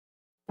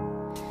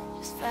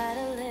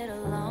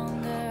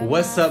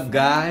What's up,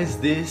 guys?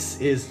 This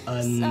is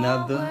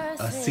another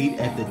A Seat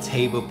at the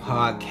Table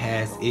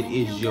podcast. It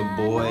is your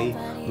boy,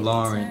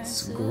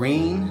 Lawrence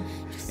Green,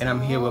 and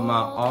I'm here with my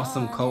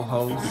awesome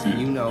co-hosts,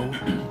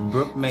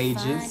 Brooke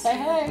Majors,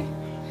 Hey.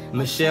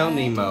 Michelle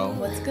Nemo,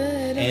 What's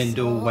good? and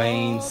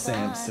Dwayne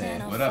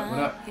Sampson. What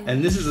up?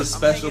 And this is a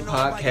special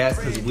podcast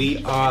because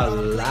we are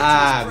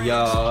live,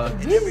 y'all.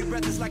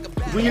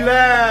 We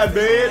live,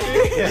 baby.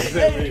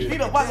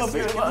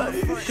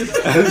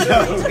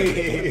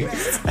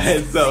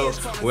 And so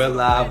we're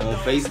live on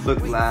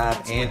Facebook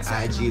Live and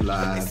IG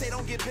Live,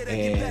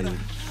 and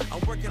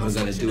we're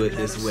gonna do it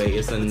this way.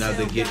 It's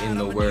another Get in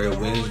the Word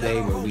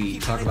Wednesday where we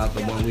talk about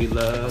the one we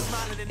love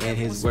and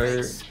his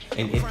word.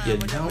 And if you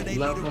don't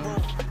love him,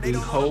 we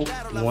hope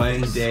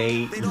one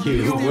day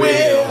you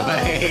will.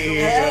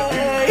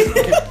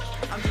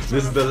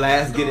 This is the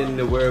last Get in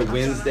the Word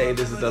Wednesday.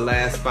 This is the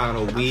last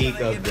final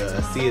week of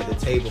the See at the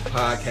Table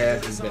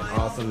podcast. It's been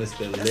awesome. It's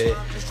been lit.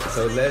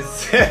 So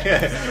let's.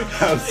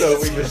 I'm so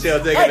weak.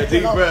 Michelle taking a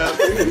deep breath.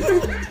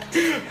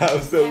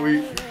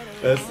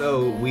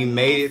 So we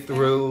made it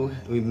through.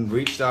 We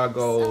reached our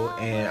goal,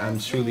 and I'm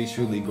truly,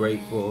 truly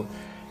grateful.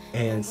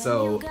 And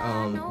so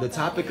the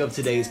topic of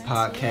today's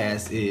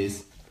podcast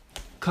is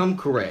Come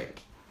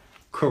Correct.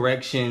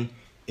 Correction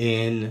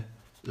in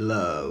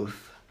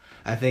love.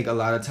 I think a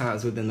lot of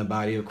times within the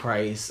body of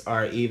Christ,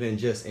 or even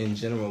just in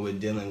general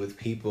with dealing with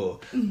people,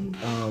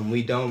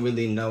 we don't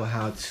really know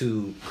how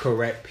to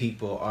correct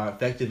people or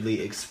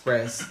effectively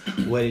express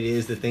what it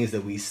is, the things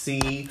that we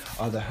see,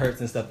 or the hurts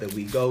and stuff that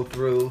we go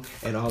through,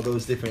 and all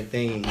those different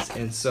things.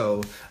 And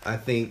so I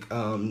think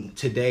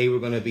today we're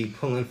going to be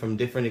pulling from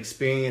different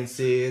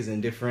experiences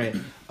and different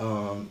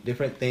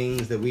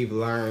things that we've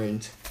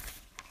learned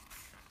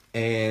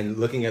and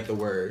looking at the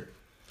word.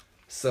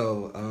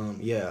 So,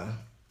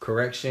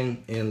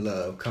 correction in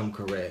love, come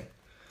correct.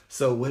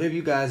 So what have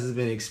you guys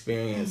been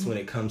experienced when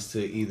it comes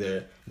to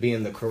either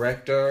being the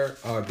corrector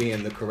or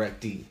being the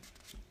correctee?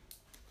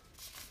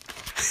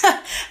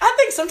 I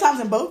think sometimes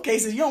in both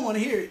cases, you don't want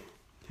to hear it.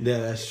 Yeah,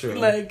 that's true.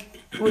 Like,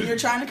 when you're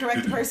trying to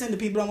correct the person, the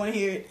people don't want to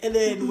hear it. And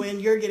then when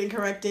you're getting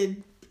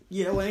corrected,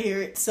 you don't want to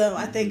hear it. So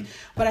I think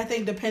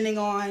depending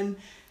on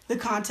the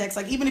context,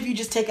 like even if you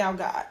just take out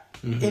God,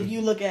 if you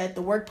look at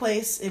the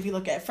workplace, if you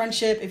look at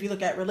friendship, if you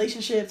look at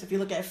relationships, if you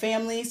look at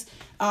families,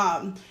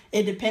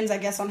 it depends, I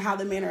guess, on how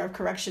the manner of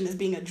correction is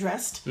being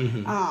addressed.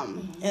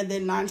 And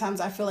then 9 times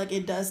I feel like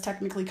it does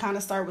technically kind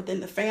of start within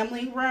the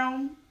family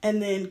realm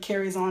and then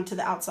carries on to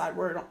the outside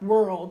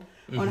world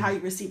on how you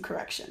receive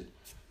correction,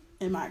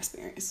 in my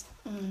experience.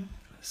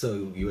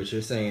 So what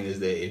you're saying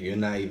is that if you're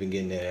not even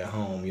getting it at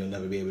home, you'll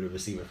never be able to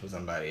receive it from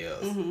somebody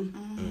else.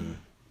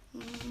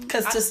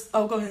 Because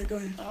go ahead.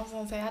 I was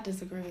going to say, I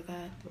disagree with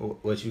that.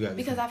 What you got?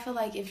 Because I feel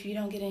like if you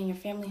don't get it in your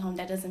family home,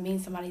 that doesn't mean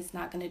somebody's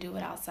not going to do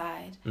it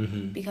outside.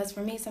 Because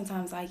for me,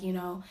 sometimes,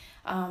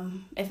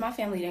 if my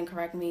family didn't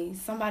correct me,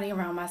 somebody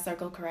around my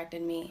circle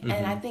corrected me.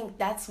 And I think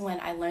that's when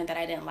I learned that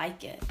I didn't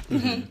like it.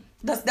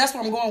 That's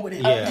where I'm going with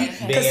it.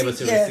 Yeah, being able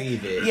to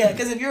receive it. Yeah,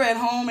 because if you're at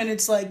home and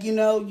it's like,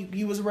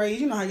 you was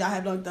raised, how y'all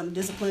have like them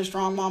disciplined,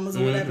 strong mamas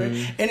or whatever,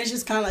 and it's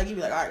just kind of like, you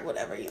be like, all right,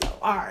 whatever,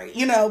 all right,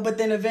 but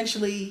then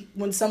eventually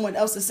when someone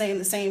else is saying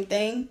the same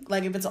thing,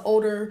 like if it's an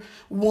older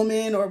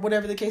woman or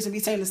whatever the case would be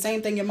saying the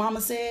same thing your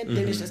mama said,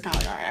 then it's just kind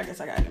of like, all right, I guess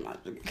I got to get my,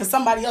 because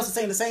somebody else is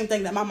saying the same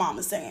thing that my mom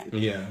is saying.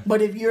 Yeah.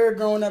 But if you're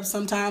growing up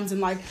sometimes in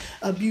like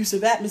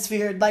abusive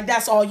atmosphere, like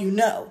that's all you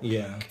know.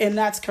 Yeah. And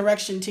that's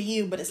correction to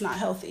you, but it's not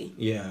healthy.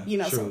 Yeah.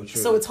 True.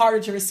 So it's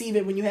harder to receive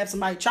it when you have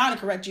somebody trying to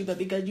correct you, but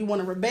because you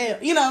want to rebel,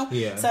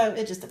 Yeah. So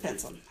it just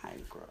depends on how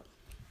you grow up.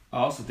 I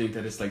also think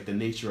that it's like the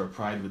nature of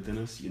pride within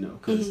us,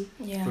 because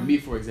for me,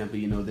 for example,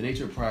 the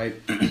nature of pride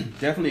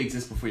definitely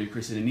exists before you're a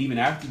Christian, and even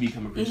after you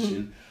become a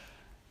Christian,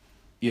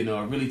 it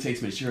really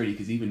takes maturity,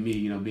 because even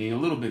me, being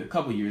a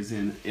couple years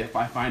in, if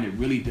I find it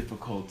really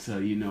difficult to,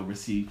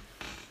 receive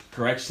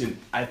correction,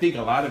 I think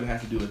a lot of it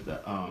has to do with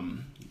the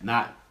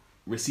not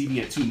receiving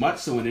it too much,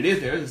 so when it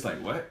is there, it's like,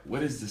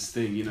 what is this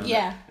thing, and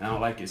I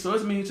don't like it. So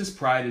it's just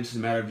pride, and it's just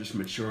a matter of just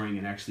maturing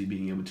and actually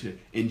being able to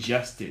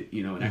ingest it,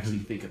 and actually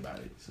think about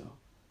it. So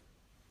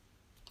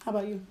how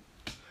about you?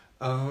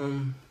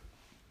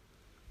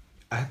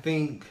 I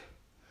think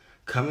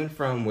coming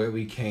from where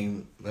we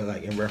came,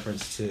 like in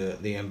reference to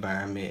the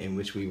environment in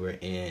which we were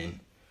in,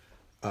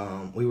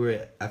 I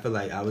feel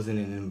like I was in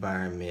an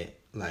environment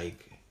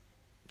like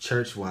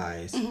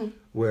church-wise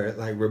where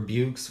like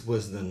rebukes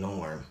was the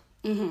norm.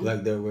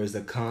 Like there was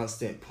a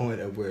constant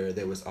point of where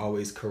there was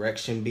always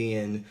correction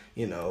being,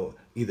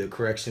 either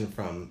correction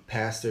from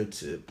pastor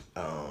to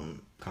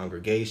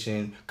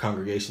congregation to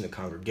congregation,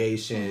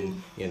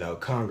 congregation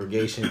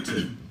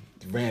to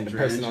random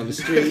person on the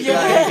street.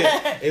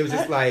 Like, it was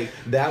just like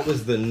that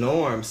was the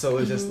norm. So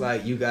it's just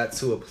like you got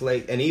to a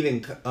place, and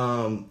even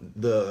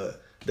the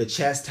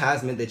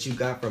chastisement that you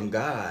got from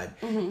God,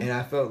 and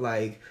I felt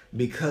like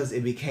because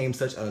it became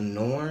such a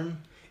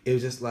norm, it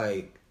was just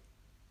like,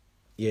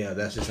 yeah,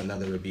 that's just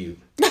another rebuke.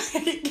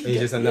 It's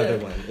just another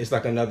one. It's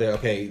like another,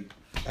 okay,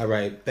 All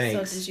right,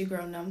 thanks. So did you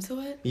grow numb to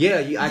it? Yeah,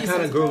 I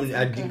kind of grew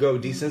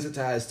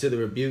desensitized to the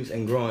rebukes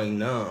and growing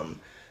numb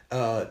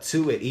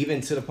to it,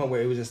 even to the point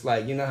where it was just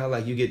like, you know how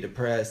like you get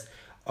depressed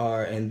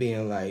and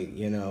being like,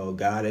 you know,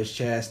 God is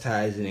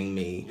chastising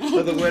me.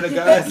 But the word of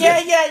God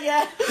says,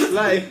 yeah.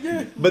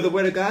 But the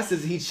word of God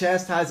says he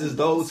chastises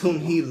those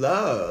whom he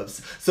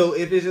loves. So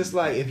if it's just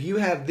like, if you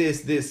have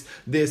this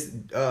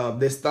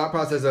thought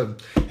process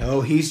of,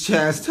 oh, he's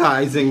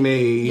chastising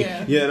me,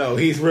 you know,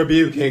 he's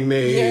rebuking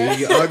me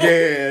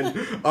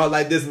again, or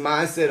like this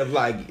mindset of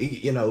like,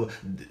 you know,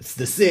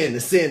 the sin,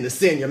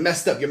 you're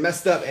messed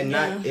up, and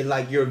not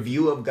like your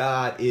view of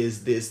God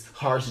is this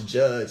harsh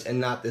judge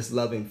and not this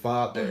loving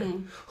father.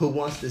 Who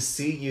wants to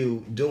see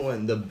you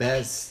doing the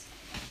best.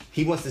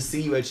 He wants to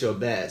see you at your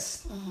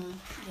best.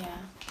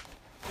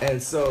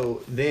 And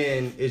so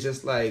then it's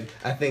just like,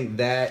 I think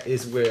that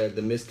is where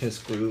the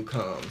misconstrued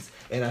comes.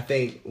 And I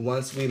think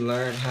once we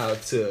learn how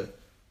to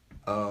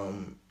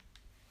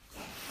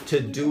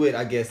do it,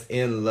 I guess,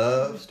 in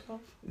love,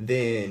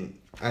 then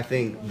I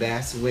think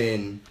that's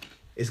when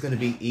it's going to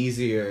be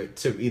easier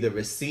to either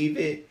receive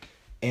it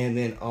and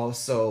then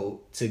also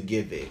to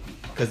give it,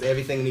 because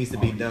everything needs to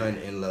be done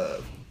in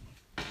love.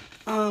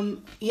 I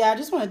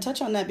just want to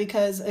touch on that,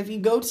 because if you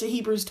go to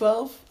Hebrews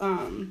 12,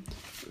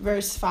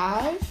 verse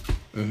 5,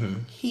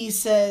 he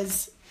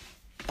says,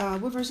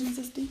 what version is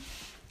this, D?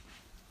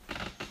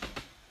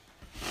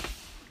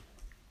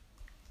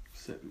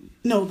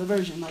 No, the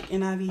version, like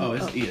NIV. Oh,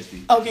 it's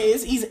ESV. Okay,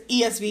 it's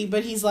ESV,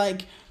 but he's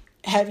like,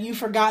 have you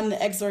forgotten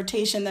the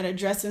exhortation that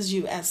addresses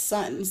you as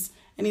sons?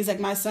 And he's like,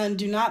 my son,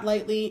 do not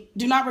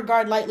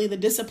regard lightly the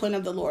discipline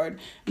of the Lord,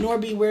 nor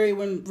be weary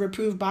when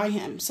reproved by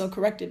him, so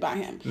corrected by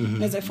him.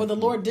 And he's like, for the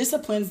Lord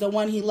disciplines the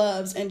one he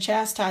loves and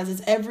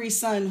chastises every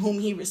son whom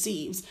he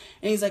receives.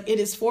 And he's like, it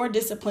is for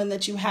discipline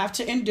that you have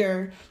to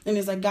endure. And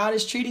he's like, God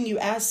is treating you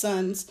as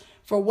sons.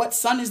 For what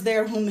son is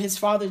there whom his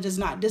father does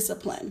not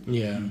discipline?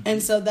 Yeah.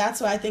 And so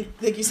that's why I think,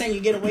 like you're saying, you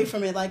get away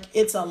from it. Like,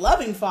 it's a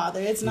loving father.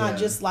 It's not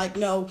just like,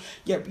 no,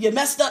 you're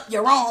messed up,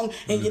 you're wrong,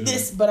 and you're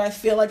this. But I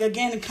feel like,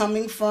 again,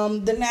 coming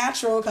from the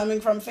natural,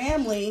 coming from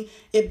family,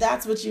 if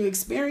that's what you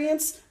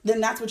experience, then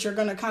that's what you're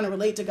going to kind of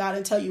relate to God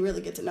until you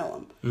really get to know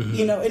him.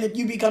 You know, and if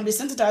you become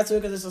desensitized to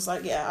it, because it's just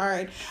like, yeah, all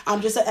right,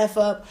 I'm just an F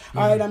up.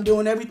 All right, I'm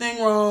doing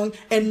everything wrong.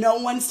 And no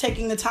one's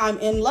taking the time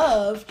in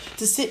love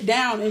to sit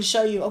down and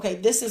show you, okay,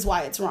 this is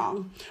why it's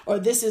wrong. Or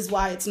this is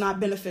why it's not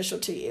beneficial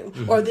to you.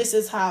 Or this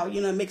is how,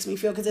 you know, it makes me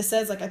feel. Because it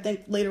says, like, I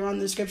think later on in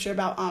the scripture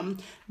about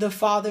the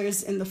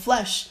fathers in the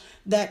flesh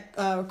that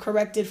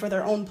corrected for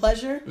their own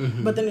pleasure.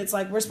 But then it's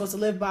like, we're supposed to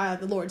live by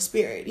the Lord's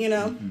Spirit, you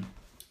know?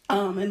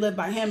 And live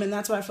by him. And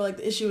that's why I feel like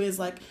the issue is,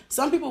 like,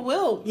 some people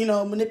will, you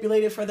know,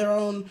 manipulate it for their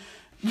own,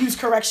 use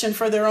correction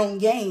for their own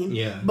gain.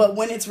 Yeah. But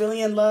when it's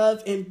really in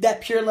love and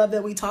that pure love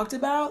that we talked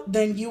about,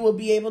 then you will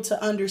be able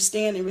to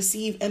understand and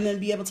receive and then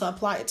be able to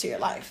apply it to your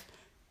life,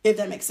 if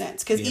that makes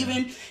sense. Because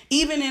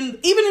even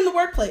in the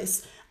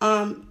workplace,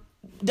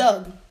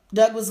 Doug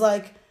was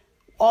like,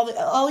 all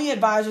the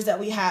advisors that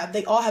we have,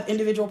 they all have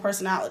individual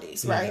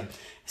personalities, right?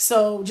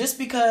 So just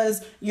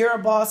because you're a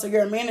boss or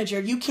you're a manager,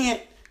 you can't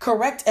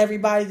correct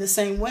everybody the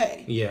same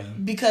way. Yeah.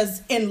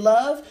 Because in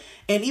love,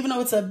 and even though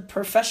it's a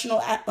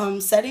professional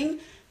setting,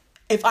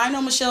 if I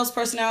know Michelle's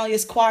personality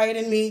is quiet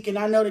and meek, and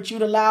I know that you're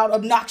the loud,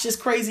 obnoxious,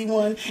 crazy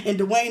one, and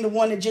Dwayne the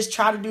one that just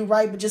try to do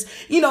right, but just,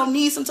 you know,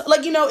 needs some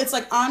like, you know, it's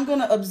like, I'm going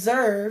to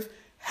observe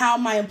how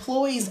my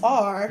employees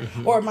are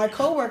or my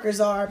coworkers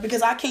are,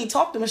 because I can't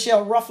talk to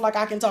Michelle rough like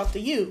I can talk to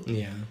you.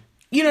 Yeah.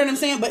 You know what I'm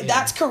saying? But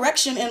that's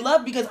correction in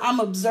love, because I'm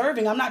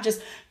observing. I'm not just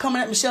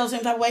coming at Michelle the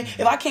same type of way.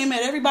 If I came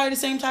at everybody the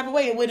same type of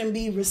way, it wouldn't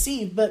be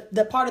received. But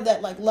the part of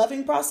that, like,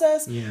 loving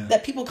process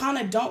that people kind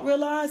of don't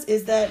realize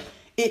is that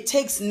it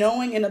takes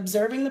knowing and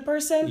observing the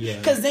person,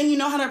 because then you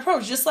know how to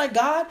approach. Just like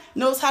God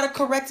knows how to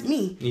correct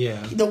me.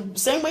 Yeah. The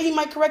same way he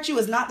might correct you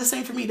is not the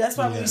same for me. That's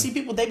why when you see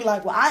people, they be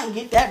like, well, I ain't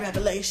get that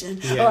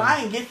revelation or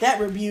I ain't get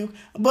that rebuke,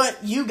 but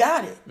you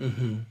got it.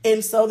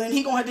 And so then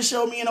he gonna have to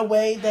show me in a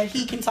way that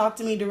he can talk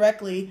to me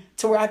directly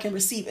to where I can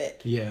receive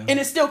it. Yeah. And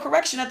it's still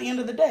correction at the end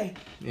of the day.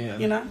 Yeah.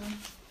 You know?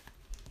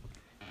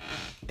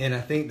 And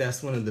I think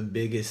that's one of the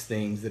biggest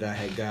things that I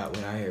had got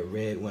when I had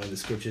read one of the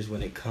scriptures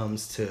when it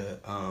comes to,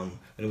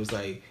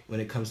 when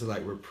it comes to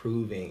like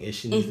reproving, it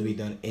should need to be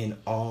done in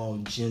all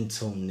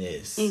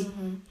gentleness.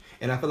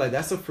 And I feel like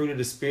that's a fruit of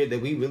the spirit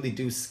that we really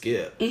do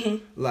skip.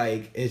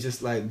 Like, it's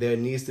just like there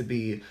needs to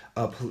be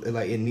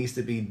it needs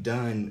to be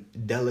done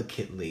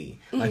delicately.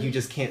 Like, you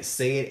just can't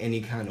say it any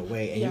kind of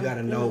way, and you got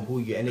to know who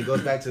you. And it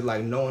goes back to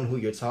like knowing who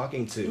you're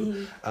talking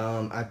to.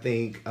 I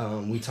think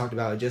we talked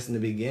about it just in the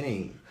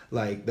beginning.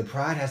 Like, the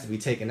pride has to be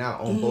taken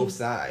out on both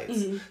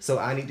sides. So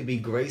I need to be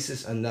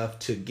gracious enough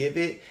to give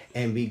it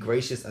and be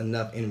gracious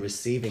enough in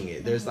receiving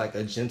it. There's like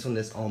a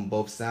gentleness on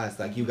both sides.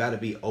 Like, you got to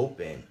be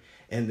open.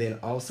 And then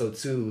also,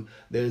 too,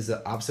 there's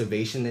an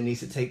observation that needs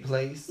to take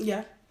place.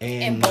 Yeah.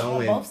 And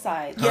knowing, on both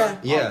sides.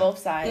 On both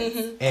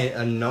sides. And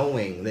a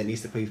knowing that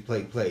needs to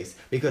take place.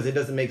 Because it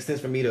doesn't make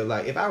sense for me to,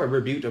 like, if I were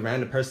rebuked a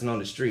random person on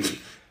the street,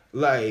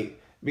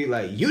 like, be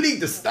like, you need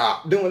to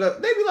stop doing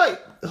that. They be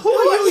like, who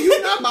are you?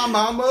 You're not my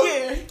mama.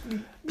 Yeah.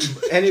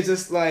 And it's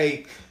just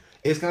like,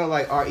 it's kind of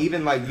like, or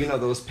even like, you know,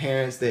 those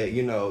parents that,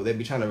 you know, they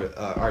be trying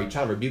to, are you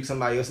trying to rebuke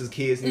somebody else's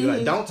kids? And you're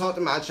like, don't talk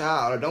to my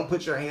child, or don't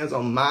put your hands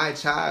on my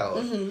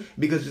child.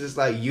 Because it's just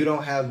like, you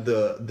don't have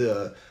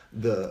the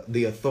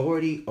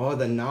authority or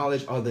the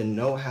knowledge or the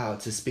know-how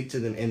to speak to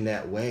them in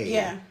that way.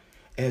 Yeah.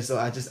 And so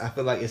I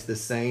feel like it's the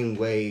same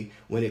way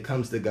when it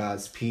comes to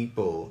God's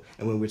people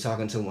and when we're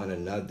talking to one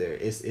another.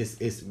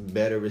 It's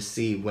better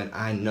received when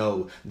I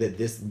know that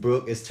this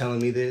Brooke is telling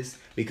me this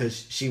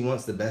because she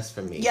wants the best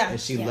for me. Yeah.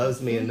 And she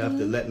loves me enough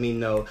to let me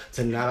know,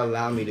 to not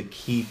allow me to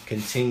keep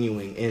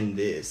continuing in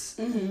this,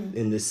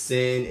 in this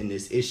sin, in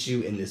this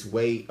issue, in this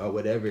weight, or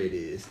whatever it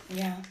is.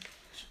 Yeah.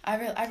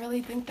 I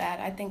really think that.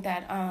 I think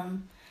that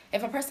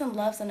if a person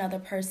loves another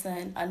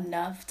person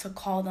enough to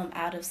call them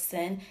out of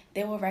sin,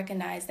 they will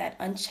recognize that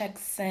unchecked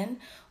sin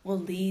will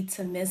lead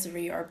to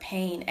misery or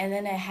pain. And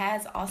then it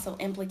has also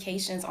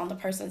implications on the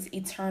person's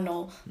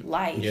eternal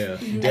life. Yeah.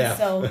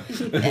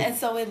 And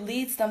so it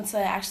leads them to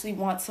actually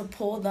want to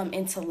pull them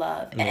into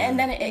love. Yeah. And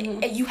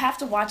then you have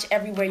to watch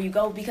everywhere you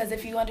go, because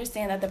if you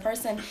understand that the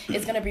person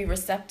is going to be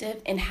receptive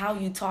in how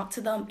you talk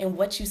to them, in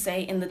what you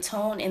say, in the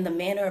tone, in the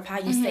manner of how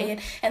you say it,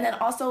 and then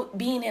also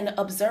being in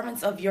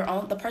observance of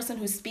the person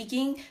who's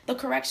speaking the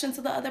correction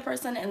to the other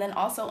person, and then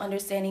also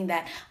understanding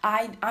that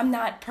I'm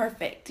not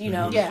perfect, you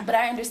know, but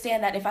I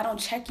understand that if I don't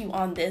check you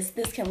on this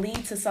can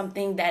lead to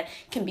something that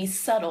can be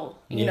subtle,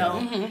 you know,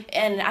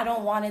 and I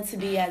don't want it to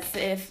be as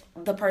if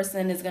the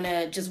person is going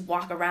to just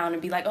walk around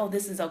and be like, oh,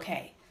 this is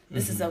okay.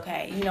 This is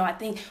okay. You know, I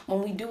think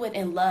when we do it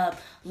in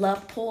love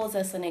pulls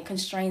us and it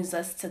constrains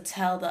us to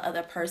tell the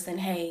other person,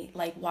 hey,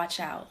 like, watch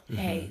out.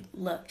 Hey,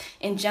 look,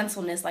 in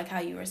gentleness, like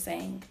how you were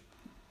saying.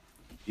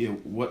 You know,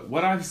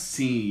 what I've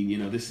seen, you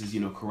know, this is,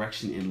 you know,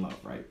 correction in love,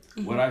 right?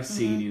 What I've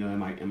seen, you know,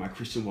 in my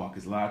Christian walk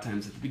is a lot of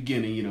times at the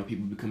beginning, you know,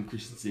 people become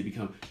Christians, they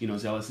become, you know,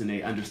 zealous, and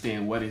they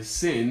understand what is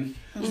sin.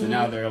 So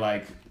now they're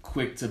like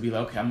quick to be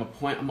like, okay, I'm gonna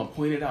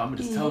point it out. I'm gonna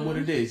just tell them what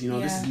it is. You know,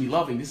 this is me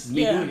loving. This is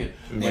me doing it.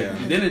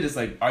 Like, then it's just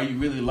like, are you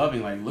really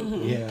loving? Like, look,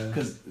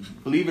 because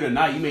believe it or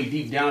not, you may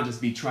deep down just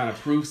be trying to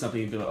prove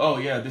something and be like, oh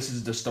yeah, this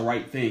is just the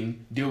right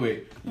thing. Do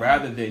it,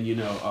 rather than, you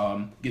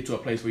know, get to a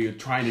place where you're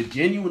trying to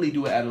genuinely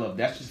do it out of love.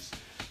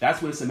 That's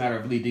when it's a matter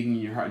of really digging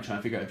in your heart and trying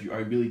to figure out if you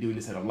are really doing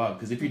this out of love.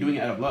 Because if you're doing it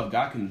out of love,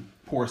 God can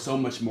pour so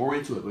much more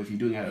into it. But if you're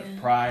doing it out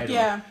of pride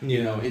or,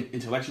 you know,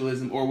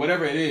 intellectualism or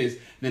whatever it is,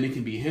 then it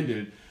can be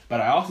hindered.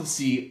 But I also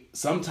see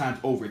sometimes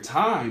over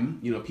time,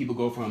 you know, people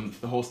go from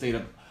the whole state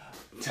of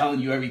telling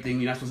you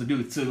everything you're not supposed to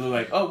do to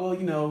like, oh, well,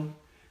 you know,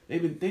 they're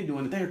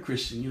doing it. They're a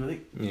Christian. You know,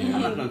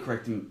 I'm not going to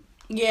correct them.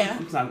 Yeah,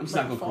 I'm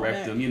not going to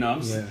correct them, you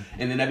know.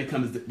 And then that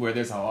becomes where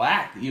there's a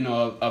lack, you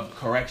know, of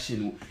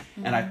correction.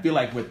 And I feel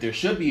like what there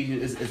should be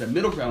is a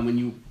middle ground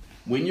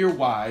when you're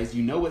wise,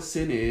 you know what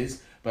sin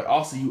is, but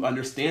also you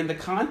understand the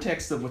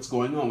context of what's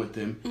going on with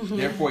them.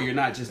 Therefore, you're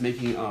not just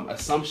making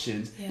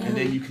assumptions, and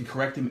then you can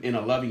correct them in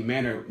a loving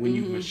manner when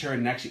you mature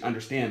and actually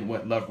understand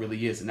what love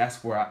really is. And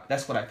that's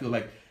what I feel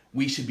like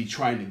we should be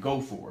trying to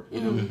go for,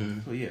 you know.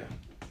 So yeah.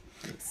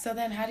 So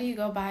then how do you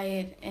go by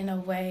it in a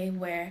way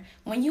where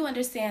when you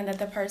understand that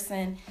the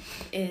person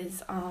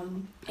is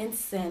in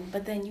sin,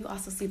 but then you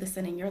also see the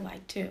sin in your life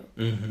too?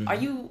 Are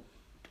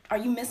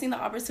you missing the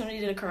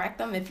opportunity to correct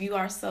them if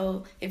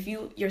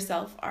you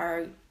yourself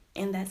are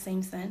in that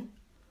same sin?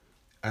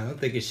 I don't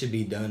think it should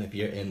be done if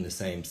you're in the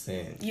same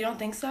sin. You don't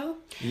think so?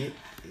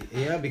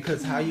 Yeah,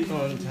 because how you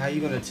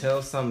gonna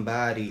tell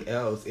somebody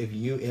else if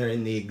you are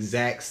in the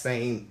exact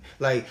same,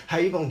 like, how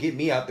you gonna get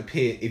me out the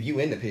pit if you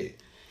in the pit?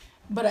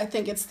 But I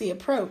think it's the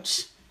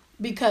approach,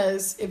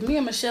 because if me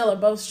and Michelle are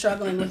both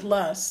struggling with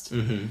lust,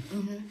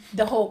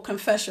 the whole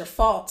confess your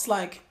faults,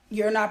 like,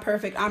 you're not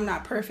perfect, I'm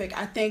not perfect,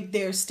 I think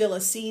there's still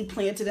a seed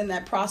planted in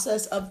that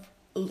process of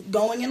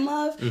going in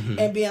love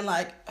and being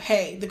like,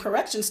 hey, the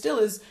correction still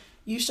is,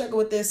 you struggle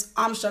with this,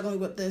 I'm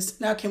struggling with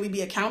this, now can we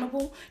be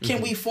accountable?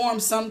 Can we form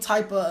some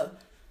type of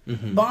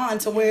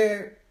bond to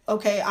where,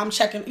 okay, I'm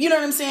checking, you know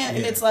what I'm saying?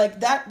 And it's like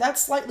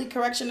that's slightly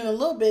correction in a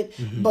little bit,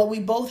 but we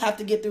both have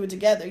to get through it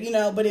together, you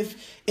know. But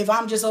if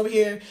I'm just over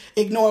here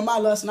ignoring my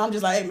lust and I'm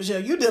just like, hey,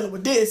 Michelle, you dealing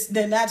with this,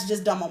 then that's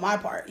just dumb on my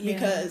part,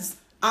 because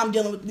I'm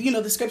dealing with, you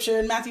know, the scripture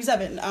in Matthew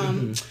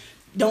 7,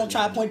 don't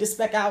try to point the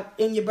speck out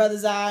in your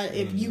brother's eye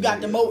if you got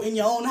the mote in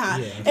your own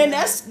eye. And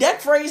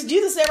that phrase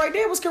Jesus said right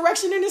there was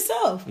correction in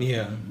itself.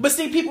 But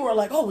see, people were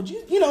like, oh, would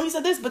you know, he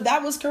said this, but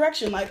that was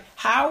correction. Like,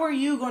 how are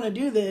you going to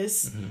do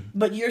this,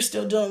 but you're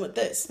still dealing with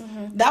this?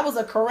 That was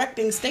a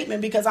correcting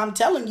statement, because I'm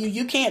telling you,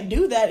 you can't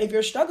do that if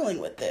you're struggling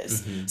with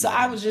this. So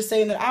I was just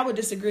saying that I would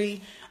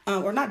disagree,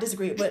 or not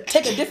disagree, but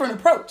take a different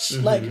approach.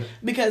 Like,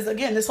 because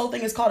again, this whole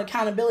thing is called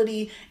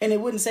accountability, and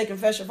it wouldn't say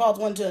confess your faults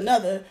one to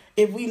another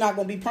if we're not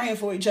going to be praying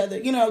for each other,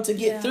 you know, to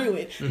get through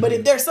it. But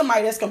if there's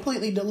somebody that's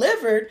completely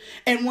delivered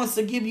and wants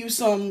to give you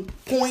some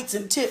points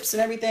and tips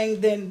and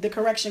everything, then the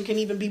correction can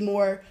even be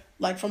more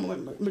like from a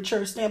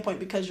mature standpoint,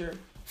 because you're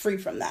free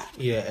from that.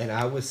 Yeah, and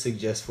I would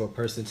suggest for a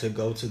person to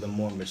go to the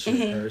more mature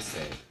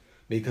person,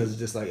 because it's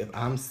just like, if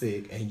I'm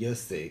sick and you're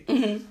sick,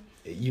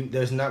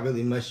 there's not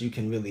really much you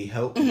can really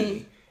help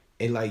me.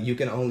 And like, you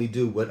can only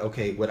do what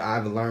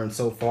I've learned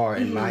so far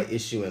in my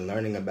issue and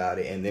learning about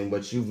it, and then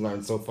what you've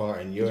learned so far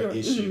in your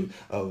issue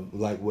of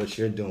like what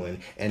you're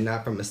doing, and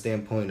not from a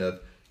standpoint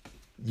of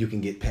you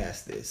can get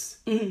past this.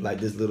 Like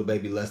this little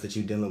baby lust that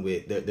you're dealing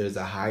with, there's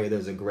a higher,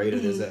 there's a greater,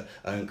 there's a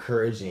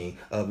encouraging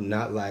of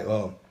not like,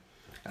 oh,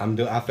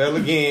 I fell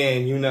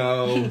again, you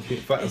know.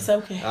 It's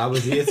okay.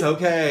 It's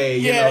okay.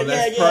 You know,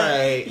 let's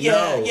pray.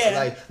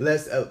 Like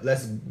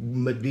let's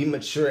be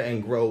mature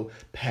and grow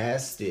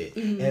past it.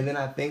 And then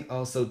I think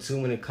also too,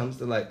 when it comes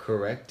to like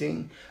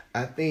correcting,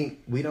 I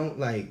think we don't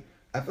like.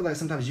 I feel like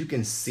sometimes you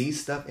can see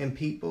stuff in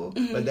people,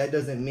 but that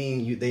doesn't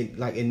mean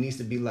it needs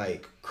to be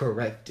like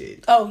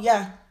corrected. Oh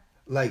yeah.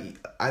 Like,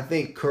 I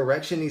think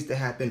correction needs to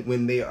happen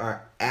when they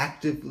are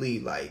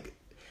actively like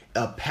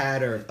a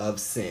pattern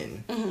of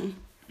sin.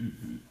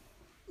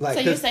 Like, so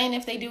you're saying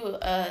if they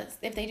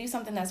do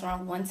something that's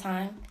wrong one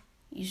time,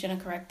 you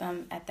shouldn't correct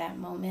them at that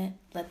moment.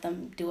 Let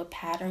them do a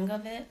pattern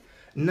of it.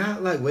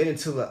 Not like wait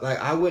until like,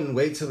 I wouldn't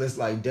wait till it's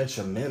like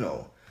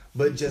detrimental,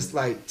 but just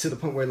like to the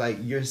point where like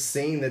you're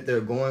seeing that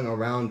they're going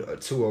around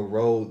to a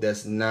road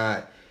that's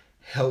not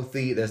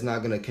healthy, that's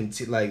not gonna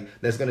continue, like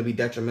that's gonna be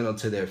detrimental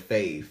to their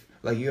faith.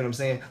 Like, you know what I'm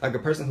saying? Like a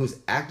person who's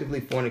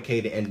actively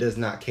fornicating and does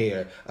not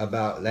care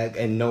about that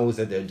and knows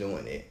that they're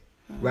doing it.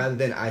 Rather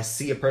than I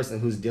see a person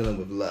who's dealing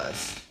with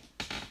lust.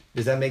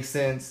 Does that make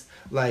sense?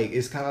 Like,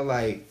 it's kind of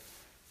like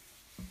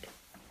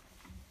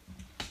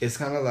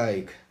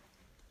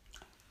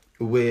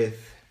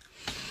with,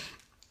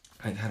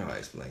 like, how do I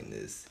explain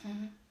this?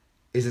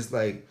 It's just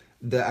like,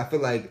 I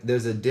feel like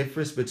there's a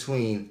difference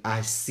between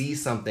I see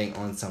something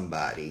on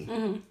somebody.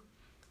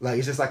 Like,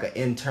 it's just like an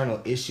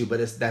internal issue, but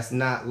that's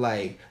not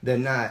like, they're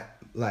not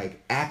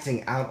like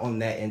acting out on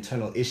that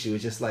internal issue.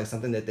 It's just like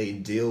something that they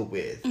deal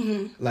with.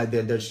 Like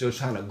they're still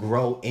trying to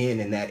grow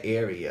in that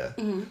area.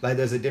 Like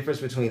there's a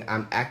difference between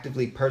I'm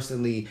actively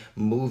personally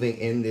moving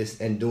in this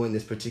and doing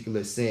this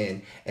particular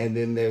sin, and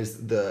then there's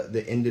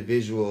the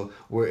individual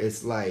where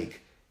it's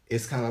like,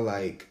 it's kind of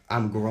like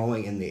I'm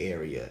growing in the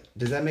area.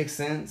 Does that make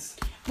sense?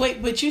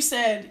 Wait, but you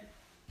said,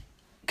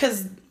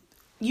 because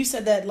you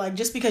said that like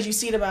just because you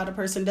see it about a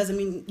person doesn't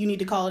mean you need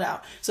to call it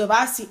out. So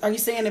are you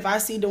saying if I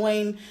see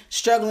Dwayne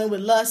struggling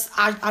with lust,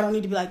 I don't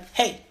need to be like,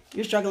 hey,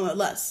 you're struggling with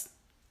lust.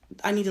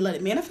 I need to let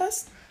it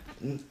manifest?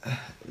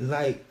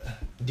 Like,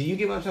 do you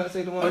get what I'm trying to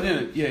say, Dwayne?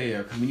 Oh,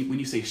 yeah. Because when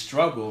you say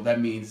struggle,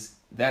 that means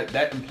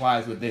that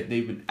implies what they've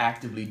been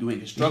actively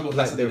doing. Struggle,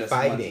 like they're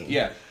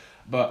fighting.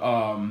 But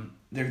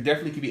there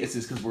definitely could be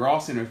instances, because we're all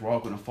sinners, we're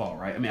all going to fall,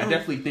 right? I mean, I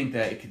definitely think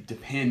that it could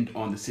depend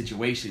on the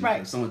situation.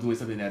 Right. If someone's doing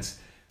something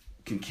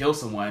can kill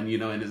someone, you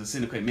know, and there's a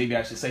sin, maybe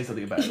I should say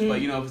something about it.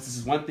 But, you know, if this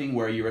is one thing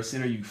where you're a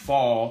sinner, you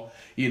fall,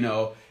 you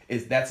know,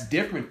 that's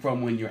different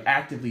from when you're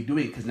actively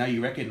doing it, because now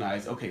you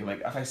recognize, okay,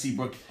 like if I see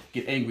Brooke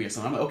get angry at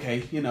someone, I'm like,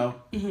 okay, you know,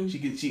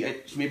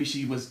 maybe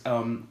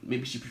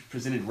she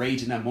presented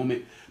rage in that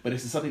moment, but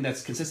if it's something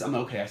that's consistent, I'm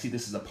like, okay, I see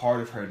this is a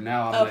part of her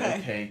now. I'm like,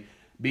 okay,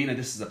 being that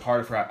this is a part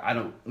of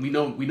her, we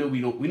know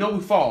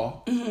we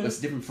fall, but it's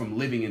different from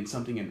living in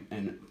something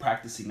and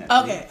practicing that.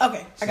 Okay, so,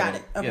 I got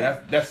it. Okay. Yeah,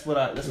 that's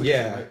what you're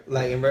saying, right?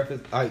 Like in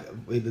reference,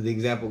 with the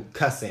example,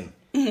 cussing.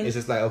 It's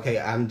just like, okay,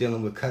 I'm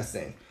dealing with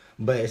cussing,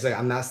 but it's like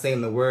I'm not saying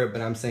the word,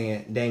 but I'm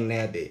saying dang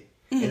nabbit.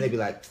 And they be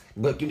like,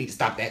 look, you need to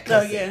stop that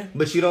cussing. Oh, yeah.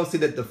 But you don't see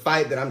that the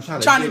fight that I'm trying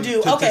to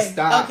do to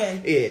stop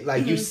it.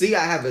 Like you see,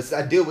 I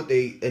deal with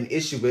an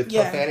issue with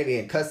profanity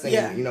and cussing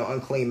and, you know,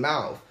 unclean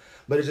mouth.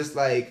 But it's just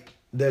like,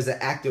 there's an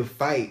active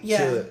fight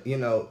to, you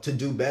know, to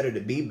do better, to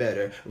be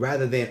better,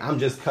 rather than I'm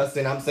just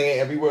cussing, I'm saying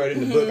every word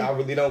in the book, I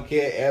really don't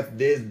care, F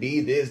this,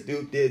 be this,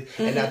 do this.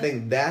 And I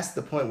think that's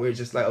the point where it's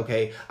just like,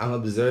 okay, I'm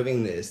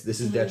observing this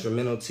is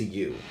detrimental to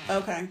you.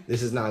 Okay.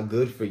 This is not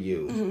good for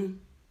you.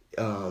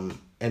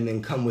 And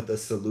then come with a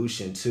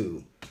solution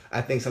too.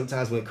 I think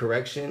sometimes with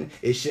correction,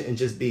 it shouldn't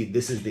just be,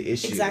 this is the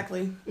issue.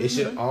 Exactly. It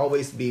should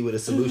always be with a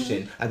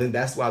solution. I think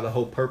that's why the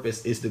whole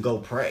purpose is to go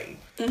pray.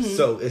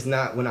 So it's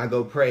not when I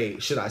go pray,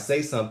 should I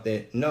say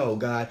something? No,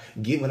 God,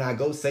 when I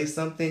go say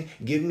something,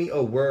 give me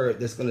a word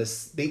that's going to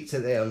speak to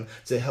them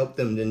to help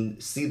them then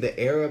see the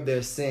error of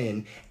their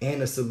sin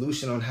and a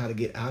solution on how to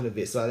get out of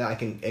it, so that I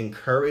can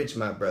encourage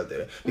my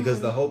brother. Because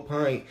the whole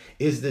point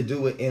is to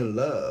do it in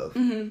love.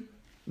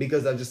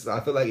 Because I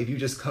feel like if you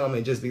just come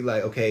and just be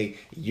like, okay,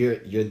 you're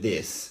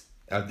this,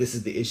 this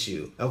is the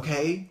issue.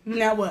 Okay.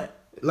 Now what?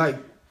 Like,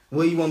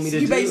 what do you want me to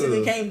do? You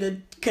basically came to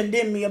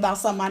condemn me about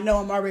something I know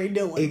I'm already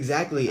doing.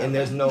 Exactly. And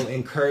there's no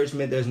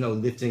encouragement. There's no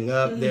lifting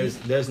up.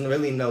 There's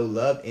really no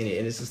love in it.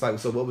 And it's just like,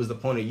 so what was the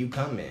point of you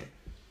coming?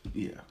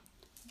 Yeah.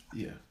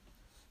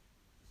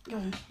 Go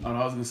ahead. I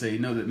was going to say,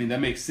 that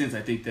makes sense.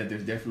 I think that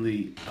there's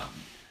definitely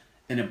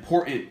an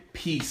important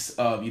piece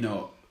of,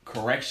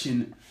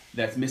 correction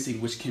that's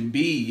missing, which can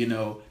be,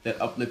 that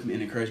upliftment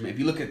and encouragement. If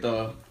you look at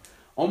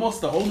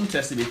almost the whole New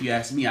Testament, if you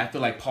ask me, I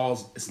feel like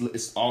Paul's,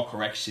 it's all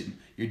correction.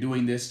 You're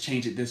doing this,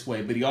 change it this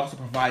way. But he also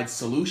provides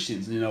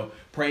solutions,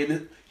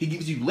 pray. He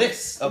gives you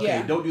lists.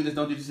 Okay, don't do this,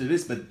 do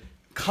this. But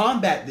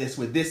combat this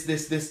with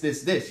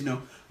this, you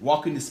know,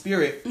 walk in the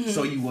spirit,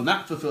 so you will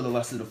not fulfill the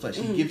lust of the flesh.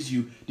 He gives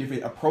you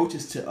different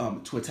approaches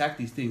to attack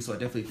these things. So I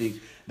definitely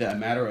think that a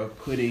matter of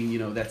putting, you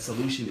know, that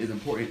solution is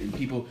important.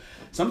 And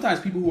sometimes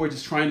people who are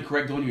just trying to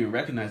correct don't even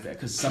recognize that,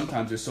 because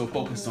sometimes they're so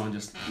focused on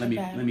just let me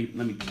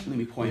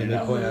point it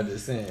out. Point out the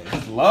sin.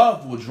 Because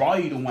love will draw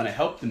you to want to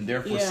help them,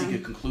 therefore seek a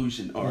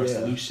conclusion or a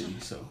solution.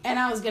 So. And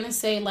I was gonna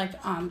say, like,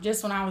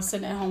 just when I was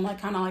sitting at home, like,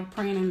 kind of like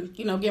praying and,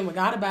 you know, getting with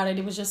God about it,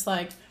 it was just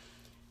like,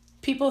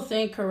 people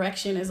think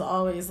correction is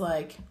always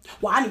like,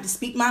 well, I need to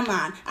speak my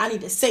mind. I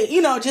need to say,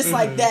 you know, just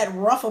like that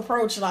rough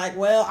approach, like,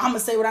 well, I'm going to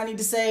say what I need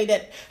to say,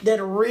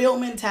 that real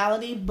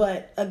mentality.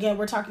 But again,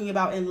 we're talking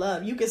about in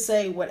love. You can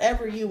say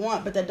whatever you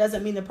want, but that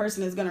doesn't mean the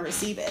person is going to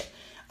receive it.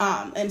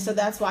 And so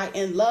that's why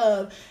in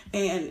love,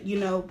 and, you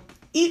know,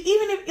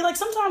 even if, like,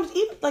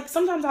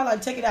 sometimes I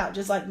like take it out,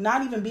 just like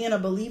not even being a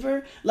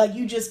believer, like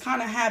you just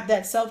kind of have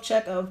that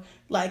self-check of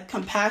like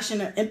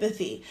compassion or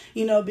empathy,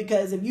 you know,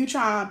 because if you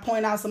try and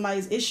point out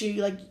somebody's issue,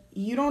 like,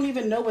 you don't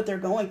even know what they're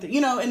going through,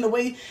 you know, in the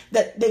way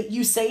that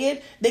you say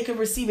it, they could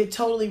receive it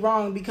totally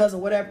wrong because of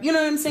whatever, you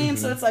know what I'm saying?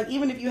 So it's like,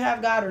 even if you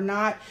have God or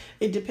not,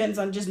 it depends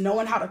on just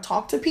knowing how to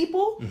talk to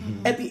people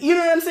you know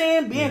what I'm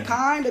saying? Being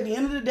kind at the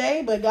end of the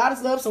day, but God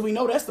is love. So we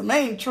know that's the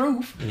main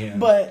truth,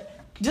 but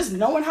just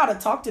knowing how to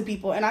talk to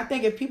people. And I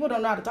think if people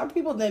don't know how to talk to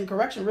people, then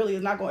correction really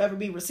is not going to ever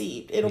be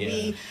received. It'll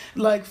be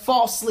like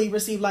falsely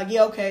received. Like,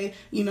 yeah, okay,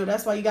 you know,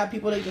 that's why you got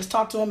people, they just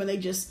talk to them and they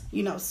just,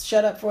 you know,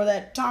 shut up for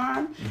that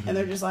time. And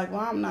they're just like,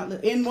 well, I'm not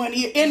in one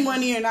ear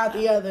and out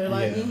the other.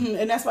 Like,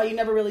 and that's why you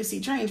never really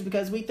see change,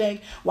 because we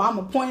think, well, I'm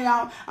going to point it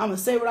out. I'm going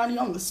to say what I need.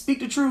 I'm going to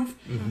speak the truth.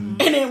 And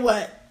then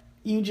what?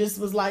 You just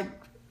was like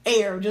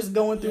air just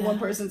going through one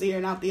person's ear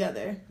and out the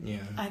other.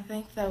 I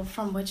think, though,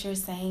 from what you're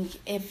saying,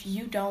 if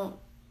you don't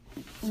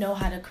know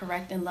how to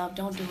correct in love,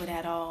 don't do it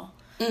at all,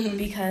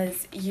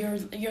 because you're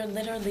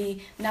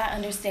literally not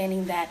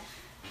understanding that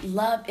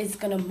love is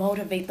going to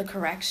motivate the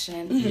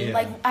correction.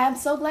 Like, I'm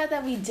so glad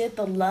that we did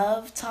the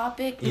love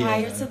topic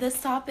prior to this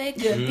topic,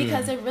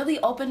 because it really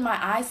opened my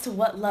eyes to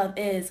what love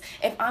is.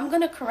 If I'm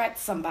going to correct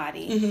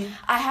somebody,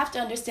 I have to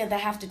understand that I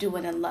have to do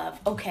it in love.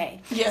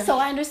 Okay. So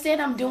I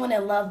understand I'm doing it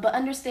in love, but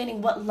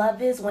understanding what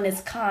love is when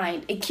it's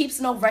kind. It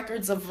keeps no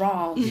records of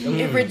wrong.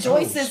 It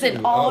rejoices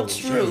in all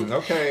truth.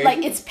 Okay.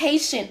 Like, it's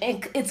patient,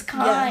 it's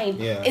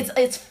kind,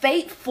 it's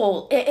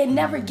faithful. It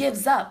never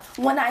gives up.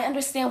 When I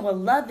understand what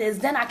love is,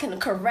 then I can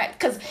correct.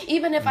 Because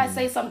even if I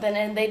say something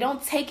and they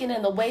don't take it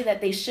in the way that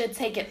they should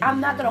take it,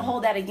 I'm not going to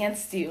hold that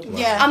against you.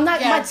 I'm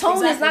not. My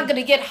tone is not going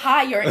to get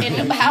higher in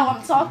how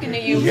I'm talking to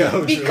you,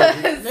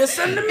 because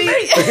listen to me.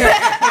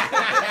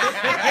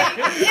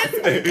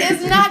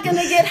 it's not going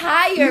to get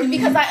higher,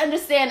 because I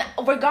understand,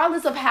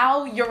 regardless of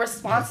how your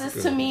response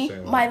is to me,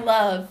 my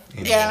love,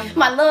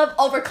 my love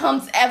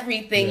overcomes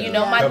everything. You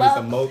know, my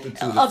love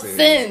of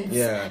sins.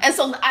 And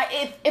so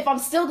if I'm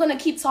still going to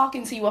keep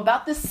talking to you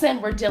about this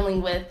sin we're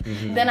dealing with,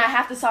 then I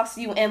have to talk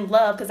to you in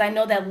love, because I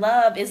know that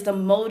love is the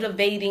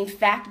motivating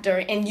factor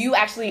in you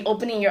actually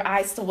opening your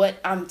eyes to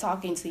what I'm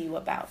talking to you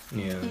about.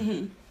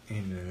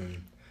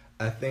 Amen.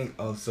 I think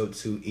also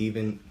too,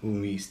 even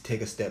when we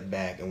take a step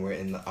back and we're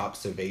in the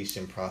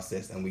observation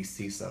process and we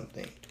see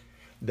something,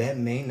 that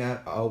may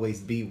not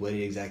always be what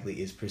it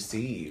exactly is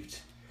perceived.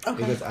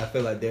 Because I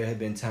feel like there have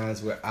been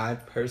times where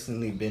I've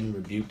personally been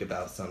rebuked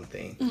about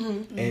something,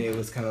 and it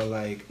was kind of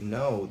like,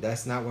 no,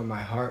 that's not where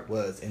my heart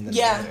was in the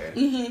matter.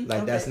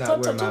 Like, that's not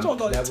where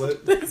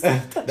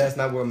that's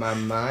not where my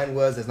mind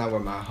was. That's not where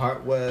my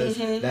heart was.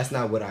 That's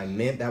not what I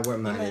meant. That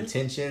weren't my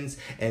intentions.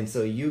 And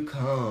so you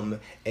come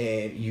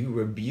and you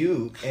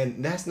rebuke,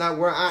 and that's not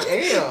where I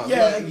am.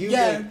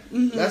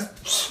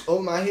 That's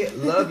over my head.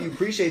 Love you,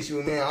 appreciate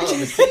you, man. I'll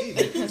receive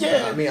it.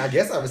 I mean, I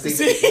guess I receive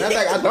it. Matter of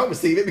fact, I don't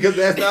receive it, because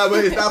that's not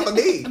what it's not for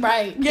me.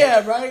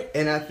 Right.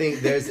 And I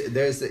think there's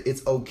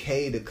it's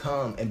okay to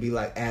come and be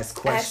like, ask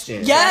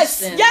questions.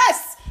 Yes.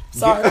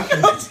 Sorry.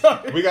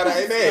 We got an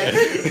amen.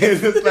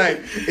 It's just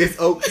like, it's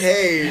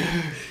okay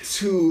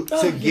to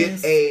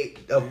get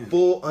a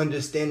full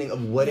understanding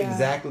of what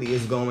exactly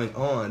is going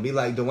on. Be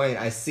like, Dwayne,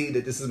 I see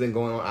that this has been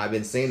going on. I've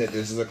been seeing that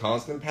this is a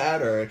constant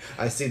pattern.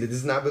 I see that this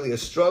is not really a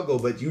struggle,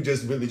 but you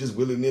just really just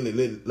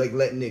willy-nilly like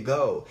letting it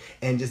go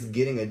and just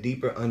getting a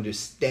deeper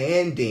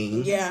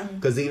understanding.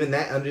 Because even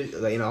that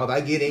if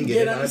I get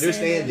an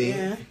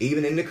understanding,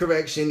 even in the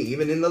correction,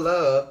 even in the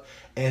love,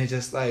 and it's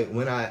just like,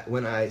 when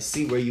I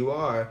see where you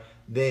are,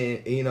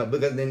 then, you know, but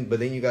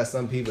then you got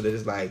some people that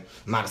is like,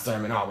 my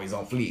discernment always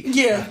on fleek.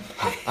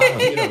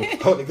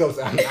 Holy Ghost,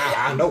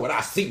 I know what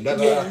I see.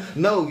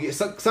 No,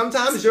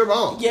 sometimes you're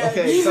wrong.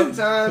 Okay,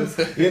 sometimes,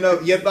 you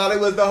know, you thought it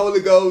was the Holy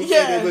Ghost,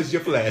 and it was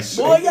your flesh.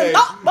 Boy, okay? you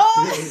thought,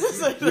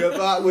 boy. You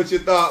thought what you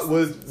thought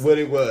was what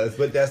it was,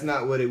 but that's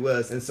not what it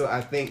was. And so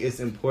I think it's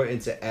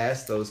important to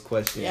ask those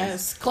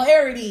questions.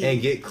 Clarity. And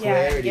get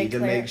clarity to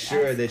make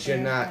sure that you're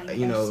not,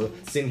 you know,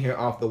 sitting here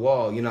off the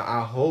wall. You know,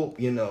 I hope,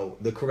 you know,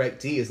 the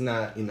correctee is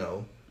not, you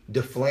know,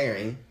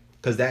 deflaring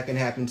Because that can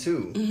happen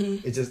too.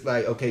 Mm-hmm. It's just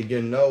like, okay,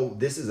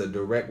 this is a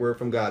direct word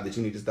from God that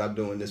you need to stop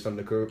doing this from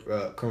the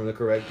criminal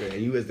corrector.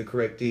 And you as the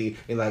correctee,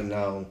 you're like,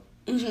 no,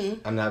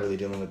 I'm not really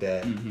dealing with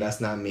that.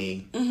 That's not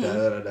me. Da,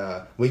 da, da,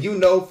 da. When you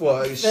know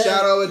for a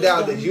shadow of a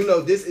doubt that you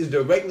know this is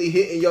directly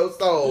hitting your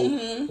soul,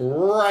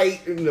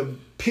 right in the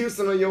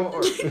piercing of your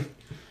heart.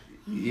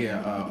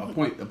 Yeah, a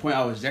point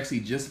I was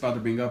actually just about to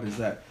bring up is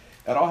that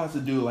it all has to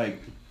do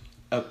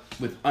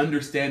with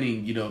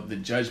understanding, the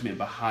judgment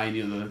behind,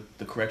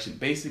 the correction.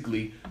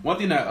 Basically, one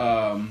thing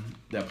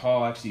that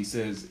Paul actually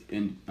says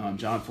in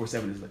John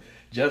 4:7 is like,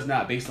 judge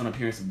not based on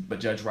appearance, but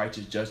judge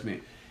righteous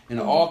judgment. And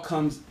it all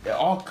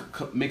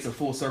makes a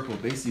full circle,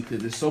 basically, because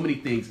there's so many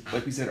things,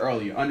 like we said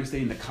earlier,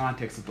 understanding the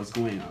context of what's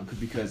going on.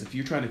 Because if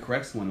you're trying to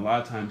correct someone, a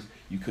lot of times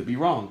you could be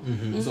wrong.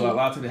 So a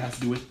lot of times it has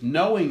to do with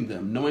knowing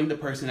them, knowing the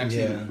person,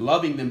 actually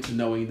loving them to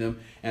knowing them,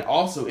 and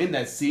also in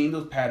that seeing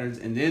those patterns,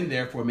 and then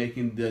therefore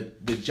making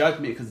the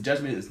judgment, because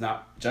judgments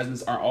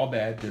aren't all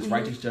bad. There's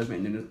righteous judgment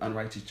and then there's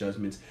unrighteous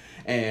judgments,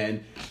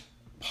 and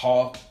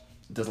Paul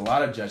does a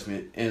lot of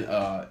judgment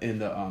in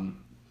the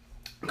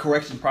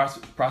correction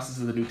process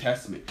of the New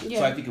Testament.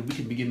 So I think if we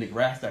can begin to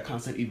grasp that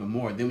concept even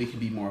more, then we can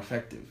be more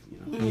effective.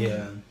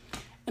 Yeah.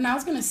 And I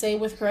was gonna say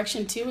with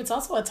correction too, it's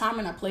also a time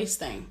and a place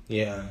thing.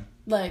 Yeah.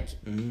 Like,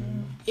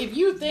 if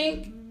you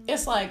think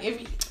it's like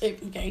if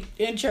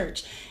in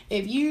church,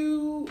 if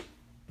you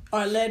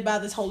are led by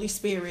this Holy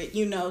Spirit,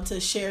 to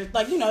share,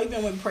 like,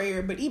 even with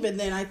prayer, but even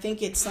then, I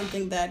think it's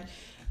something that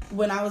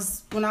when I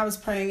was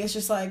praying, it's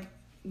just like,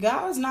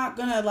 God's not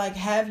gonna like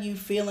have you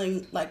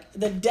feeling like,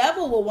 the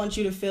devil will want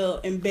you to feel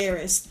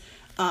embarrassed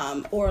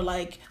or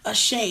like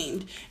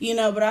ashamed,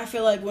 but I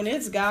feel like when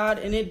it's God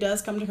and it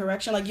does come to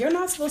correction, like, you're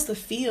not supposed to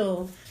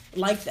feel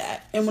like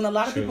that. And when a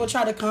lot of people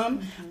try to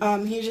come,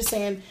 he's just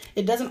saying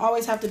it doesn't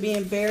always have to be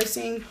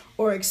embarrassing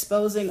or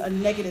exposing a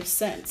negative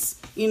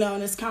sense,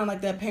 and it's kind of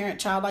like that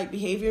parent-child-like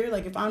behavior.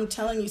 Like, if I'm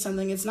telling you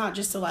something, it's not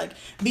just to like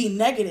be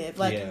negative,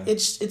 like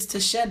it's to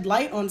shed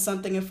light on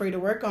something and for you to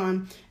work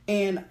on.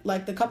 And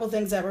like the couple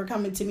things that were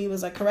coming to me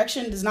was like,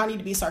 correction does not need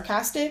to be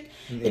sarcastic.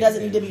 It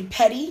doesn't need to be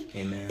petty.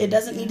 It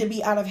doesn't need to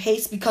be out of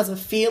haste because of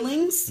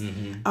feelings.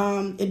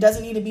 It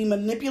doesn't need to be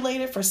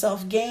manipulated for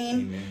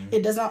self-gain.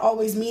 It does not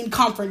always mean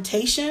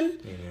confrontation.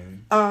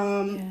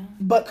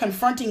 But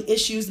confronting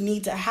issues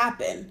need to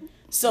happen.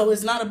 So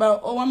it's not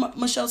about,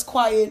 Michelle's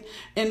quiet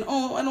and,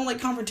 I don't like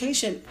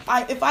confrontation.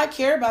 If I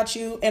care about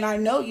you and I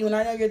know you and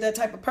I know you're that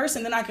type of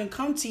person, then I can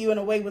come to you in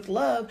a way with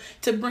love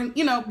to bring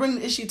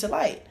the issue to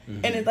light.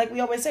 And it's like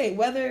we always say,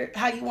 whether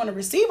how you want to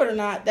receive it or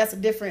not, that's a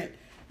different,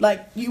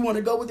 like, you want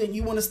to go with it,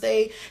 you want to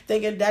stay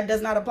thinking that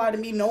does not apply to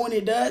me, knowing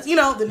it does,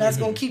 then that's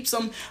going to keep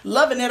some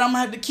loving it. I'm going to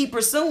have to keep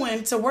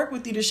pursuing to work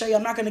with you to show you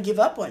I'm not going to give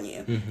up on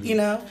you,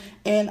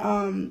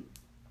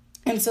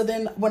 And so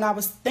then when I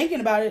was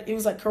thinking about it, it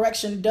was like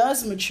correction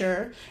does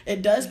mature.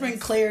 It does bring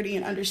clarity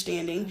and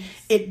understanding.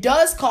 It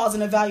does cause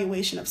an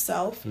evaluation of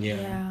self.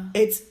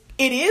 It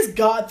is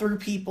God through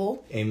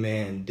people.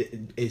 Amen.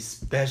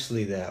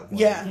 Especially that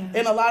one. Yeah.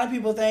 And a lot of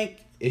people think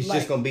it's like,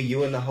 just going to be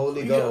you and the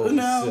Holy Ghost.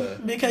 No,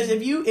 because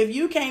if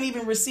you can't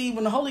even receive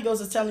when the Holy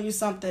Ghost is telling you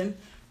something,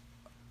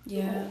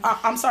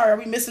 I'm sorry, are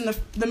we missing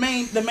the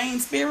main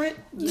spirit?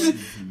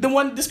 The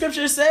one the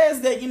scripture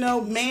says that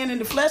man in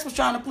the flesh was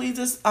trying to please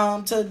us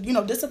to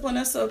discipline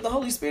us, so the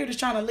Holy Spirit is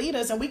trying to lead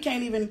us, and we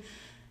can't even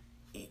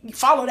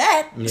follow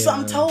that.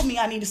 Something told me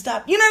I need to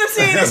stop. You know what I'm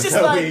saying? It's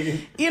just like,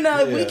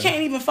 if we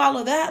can't even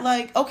follow that,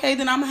 like, okay,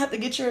 then I'm gonna have to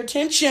get your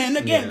attention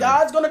again.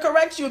 God's gonna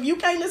correct you if you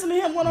can't listen to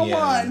him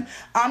one-on-one.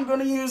 I'm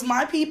gonna use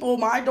my people,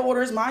 my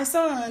daughters, my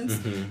sons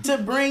to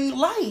bring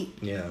light.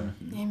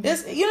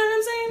 It's, you know what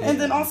I'm saying? And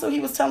then also he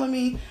was telling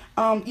me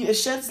it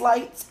sheds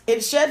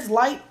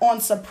light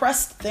on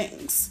suppressed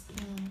things.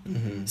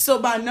 So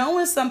by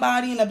knowing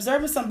somebody and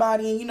observing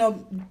somebody,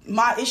 and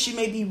my issue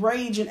may be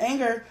rage and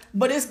anger,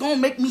 but it's gonna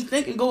make me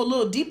think and go a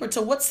little deeper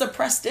to what's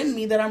suppressed in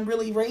me that I'm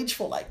really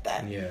rageful like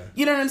that.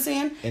 You know what I'm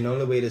saying? And the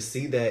only way to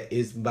see that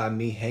is by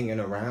me hanging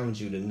around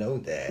you to know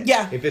that.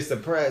 If it's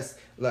suppressed,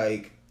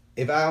 like,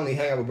 if I only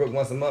hang out with Brooke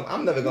once a month,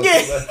 I'm never gonna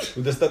feel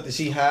with the stuff that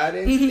she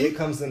hiding. It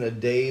comes in a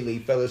daily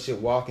fellowship,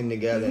 walking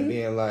together, and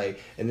being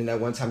like, and then that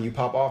one time you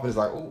pop off and it's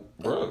like, oh,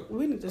 Brooke,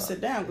 we need to sit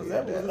down because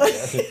that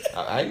was.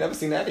 I ain't never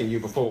seen that in you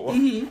before.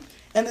 And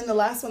then the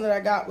last one that I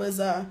got was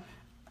to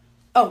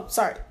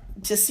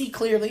see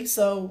clearly.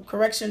 So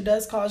correction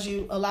does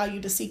allow you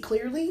to see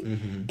clearly,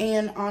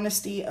 and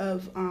honesty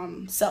of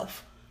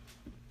self.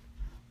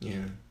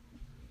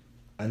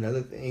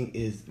 Another thing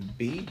is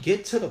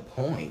get to the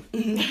point.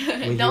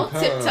 Don't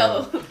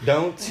tiptoe.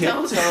 Don't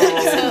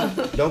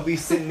tiptoe. Don't be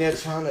sitting there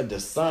trying to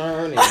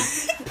discern and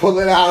pull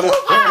it out of her.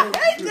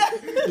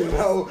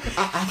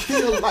 I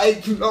feel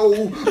like,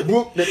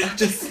 Brooke, that I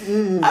just...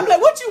 I'm like,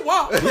 what you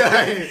want?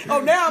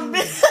 Now I'm...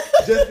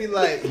 Just be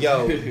like,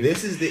 yo,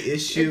 this is the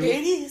issue.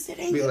 It is. It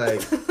ain't. Be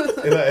like you're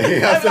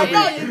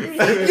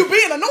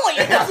being annoying.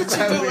 That's what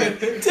you're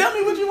doing. Tell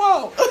me what you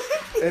want.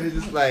 And it's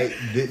just like,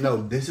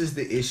 no, this is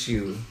the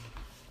issue.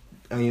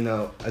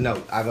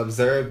 I've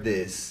observed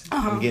this.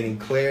 I'm getting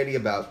clarity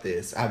about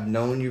this. I've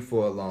known you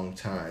for a long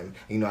time.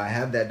 I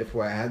have that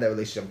before. I have that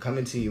relationship. I'm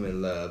coming to you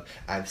in love.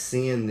 I've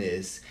seen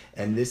this,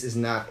 and this is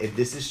not. If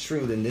this is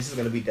true, then this is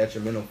going to be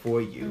detrimental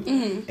for you.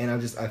 And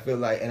I feel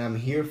like, and I'm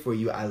here for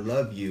you. I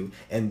love you,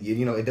 and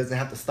it doesn't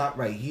have to stop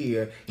right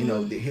here.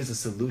 Here's a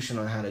solution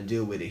on how to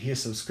deal with it.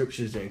 Here's some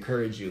scriptures to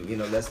encourage you.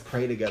 Let's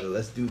pray together.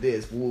 Let's do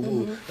this. Woo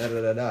woo. Da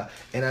da da da.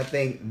 And I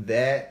think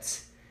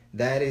that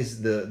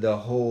is the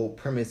whole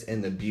premise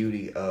and the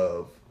beauty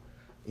of,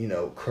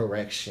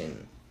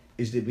 correction,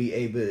 is to be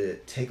able to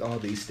take all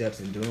these steps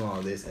and do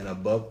all this, and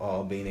above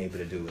all, being able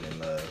to do it in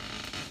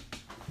love.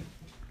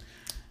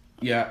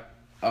 Yeah,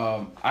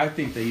 I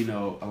think that,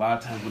 a lot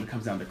of times when it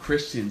comes down to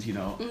Christians,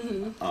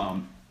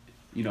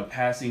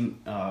 passing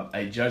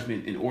a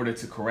judgment in order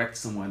to correct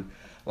someone,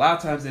 a lot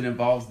of times it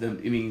involves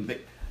them.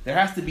 There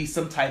has to be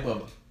some type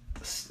of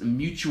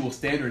mutual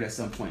standard at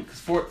some point. Because,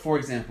 for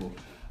example,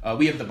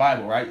 we have the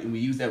Bible, right? And we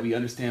use that. We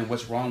understand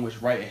what's wrong,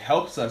 what's right. It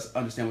helps us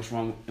understand what's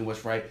wrong and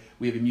what's right.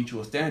 We have a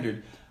mutual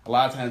standard. A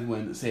lot of times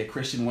when, say, a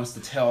Christian wants to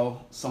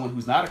tell someone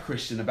who's not a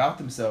Christian about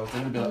themselves,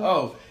 they're going to be like,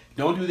 oh,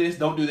 don't do this,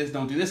 don't do this,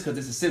 don't do this, because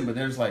it's a sin. But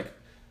there's like,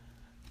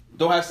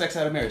 don't have sex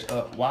out of marriage.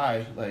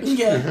 Why?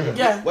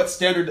 What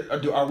standard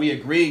are we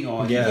agreeing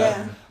on?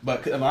 Yeah.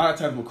 But a lot of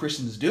times what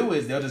Christians do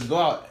is they'll just go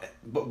out,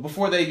 but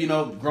before they've,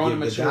 grown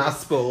and mature. The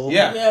gospel.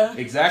 Yeah.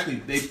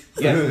 Exactly.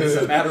 It's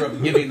a matter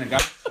of giving the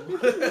gospel.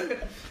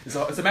 It's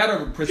a matter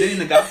of presenting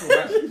the gospel.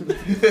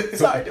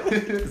 Sorry.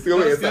 It's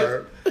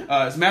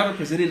a matter of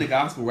presenting the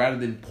gospel rather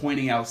than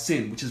pointing out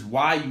sin, which is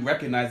why you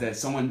recognize that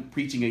someone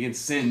preaching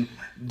against sin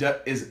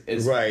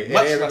is right.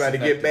 Much and everybody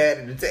less get mad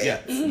at the text.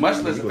 Yeah,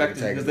 much less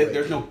effective because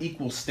there's no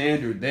equal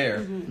standard there.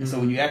 And so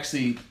when you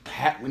actually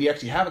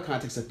have a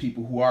context of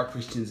people who are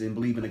Christians and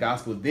believe in the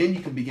gospel, then you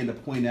can begin to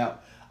point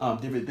out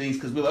different things,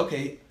 because we're like,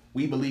 okay,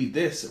 we believe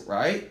this,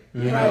 right?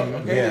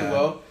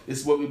 Well,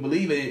 it's what we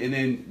believe in,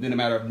 and then a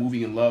matter of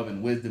moving in love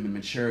and wisdom and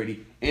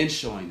maturity and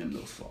showing them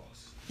those flaws.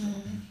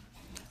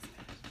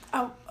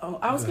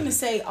 I was gonna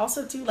say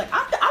also too, like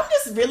I'm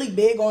just really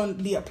big on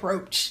the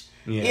approach.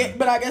 Yeah.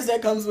 But I guess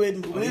that comes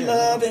with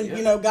love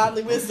and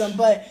godly wisdom.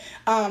 But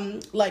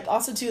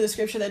also too, the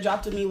scripture that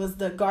dropped to me was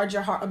the guard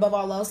your heart above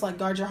all else, like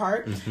guard your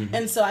heart.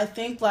 And so I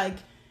think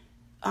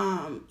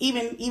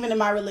even in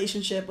my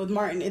relationship with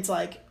Martin, it's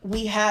like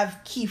we have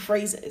key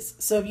phrases.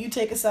 So if you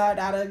take a side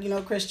out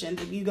of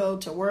Christians, if you go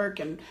to work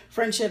and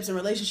friendships and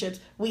relationships,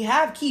 we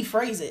have key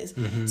phrases.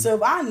 So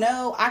if I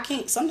know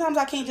sometimes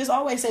I can't just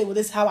always say, well,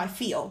 this is how I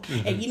feel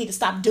and you need to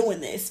stop doing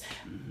this.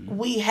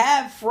 We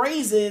have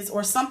phrases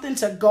or something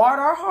to guard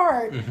our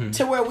heart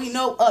to where we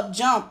know up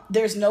jump,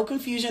 there's no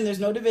confusion, there's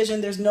no division,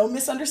 there's no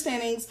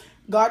misunderstandings.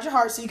 Guard your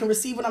heart so you can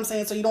receive what I'm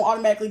saying, so you don't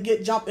automatically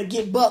get jumped and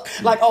get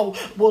bucked. Like, oh,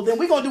 well, then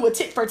we're going to do a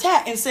tit for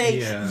tat and say,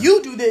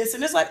 you do this.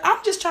 And it's like,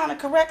 I'm just trying to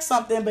correct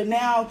something. But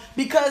now,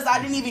 because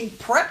I didn't even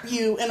prep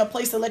you in a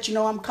place to let you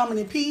know I'm coming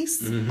in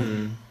peace,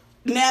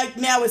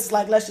 now it's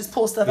like, let's just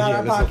pull stuff out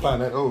of our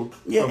pocket.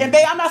 And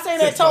babe, I'm not saying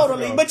that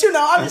totally. But,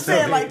 I'm just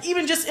saying, like,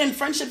 even just in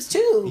friendships,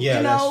 too.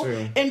 That's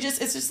true. And it's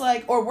just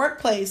like, or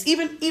workplace.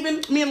 Even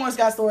me and Lawrence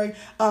got a story.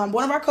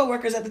 One of our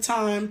coworkers at the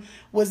time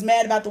was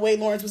mad about the way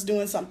Lawrence was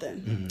doing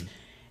something.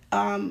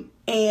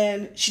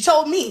 And she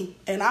told me,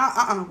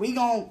 and we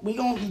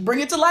gonna bring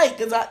it to light,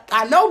 because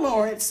I know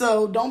Lawrence,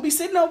 so don't be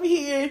sitting over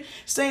here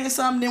saying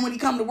something, then when he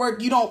come to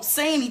work, you don't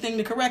say anything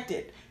to correct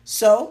it.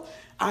 So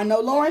I know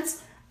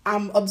Lawrence,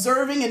 I'm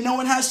observing and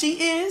knowing how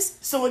she is.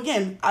 So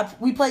again,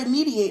 we played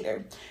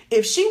mediator.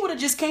 If she would have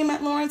just came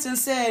at Lawrence and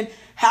said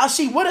how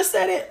she would have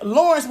said it,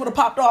 Lawrence would have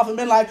popped off and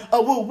been like,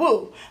 oh, woo,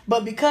 woo.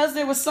 But because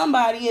there was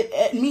somebody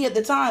at me at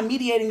the time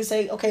mediating to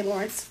say, okay,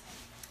 Lawrence,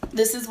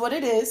 this is what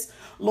it is.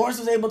 Lawrence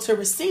was able to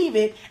receive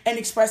it and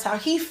express how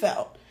he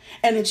felt.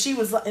 And then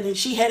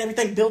she had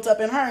everything built up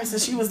in her. And so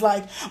she was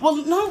like, well,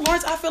 no,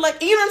 Lawrence, I feel like,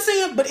 you know what I'm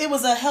saying? But it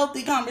was a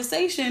healthy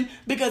conversation,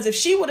 because if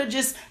she would have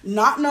just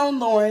not known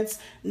Lawrence,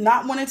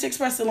 not wanted to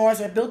express to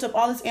Lawrence, or built up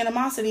all this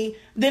animosity,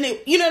 then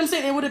it, you know what I'm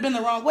saying? It would have been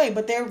the wrong way.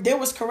 But there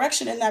was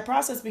correction in that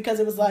process, because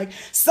it was like,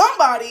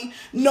 somebody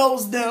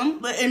knows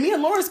them. And me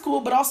and Lawrence cool,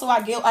 but also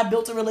I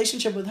built a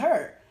relationship with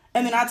her.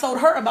 And then I told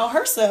her about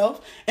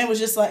herself, and was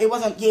just like, it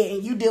wasn't,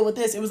 and you deal with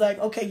this. It was like,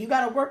 okay, you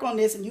got to work on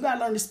this, and you got to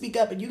learn to speak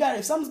up, and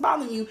if something's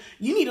bothering you,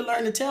 you need to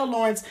learn to tell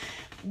Lawrence,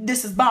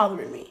 this is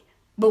bothering me.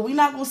 But we're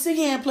not going to sit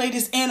here and play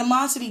this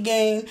animosity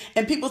game,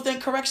 and people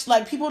think correction,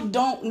 like, people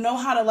don't know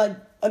how to, like,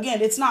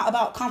 again, it's not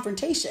about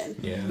confrontation.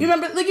 Yeah. You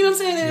remember, like, you know what I'm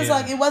saying? And it's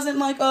like, it wasn't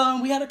like,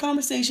 we had a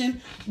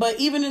conversation, but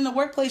even in the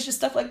workplace, just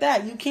stuff like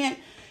that, you can't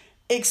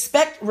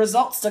expect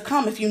results to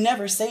come if you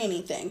never say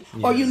anything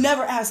or you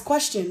never ask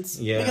questions.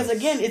 Because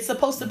again, it's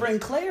supposed to bring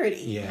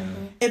clarity.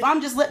 If I'm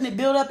just letting it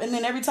build up, and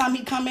then every time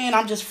he come in,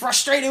 I'm just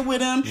frustrated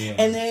with him,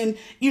 and then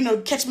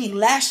catch me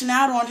lashing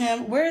out on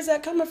him, where is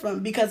that coming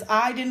from? Because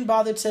I didn't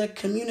bother to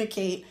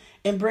communicate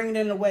and bring it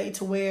in a way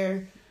to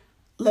where,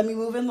 let me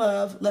move in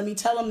love, let me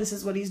tell him this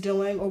is what he's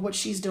doing or what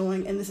she's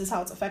doing, and this is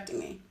how it's affecting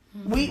me.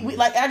 We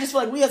like, I just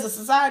feel like we as a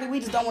society, we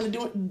just don't want to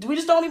do it. We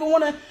just don't even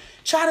want to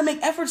try to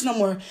make efforts no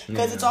more,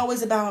 because it's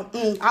always about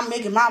I'm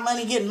making my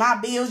money, getting my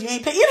bills. You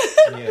ain't paying.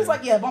 It's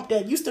like, bump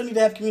that. You still need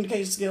to have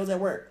communication skills at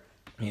work.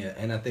 Yeah,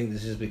 and I think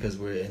this is just because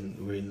we're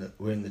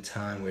in the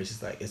time where it's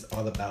just like it's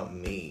all about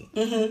me.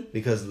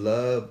 Because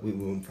love,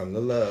 from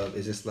the love,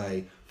 is just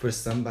like for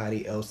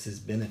somebody else's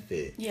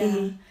benefit.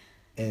 Yeah.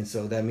 And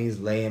so that means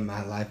laying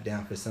my life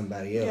down for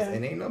somebody else.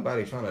 And ain't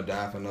nobody trying to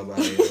die for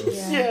nobody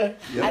else.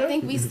 I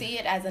think we see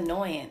it as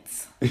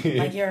annoyance.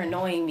 Like, you're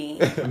annoying me.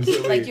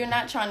 Like, you're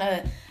not trying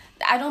to...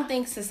 I don't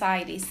think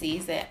society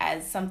sees it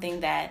as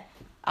something that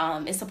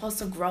is supposed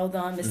to grow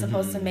them. It's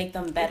supposed to make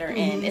them better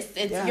in. It's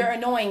you're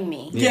annoying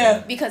me.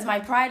 Yeah. Because my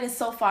pride is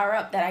so far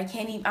up that I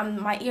can't even...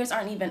 my ears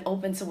aren't even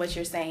open to what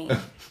you're saying.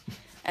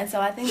 And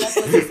so I think that's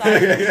what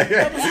society...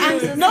 that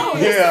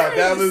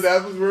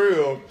was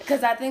real.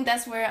 Because I think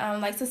that's where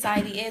like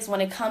society is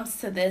when it comes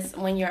to this,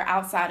 when you're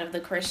outside of the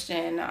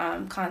Christian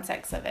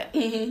context of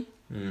it.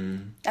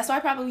 That's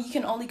why probably you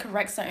can only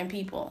correct certain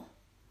people.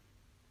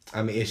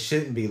 I mean, it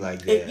shouldn't be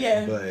like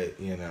that. But,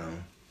 you know...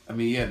 I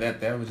mean,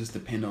 that would just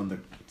depend on the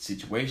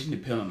situation,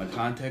 depend on the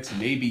context.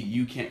 Maybe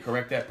you can't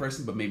correct that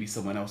person, but maybe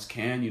someone else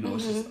can. You know,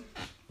 it's just,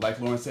 like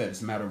Lauren said,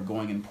 it's a matter of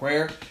going in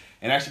prayer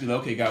and actually be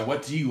like, okay, God,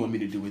 what do you want me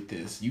to do with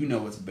this? You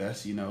know what's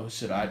best. You know,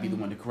 should I be the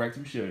one to correct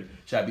them? Should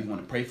I be the one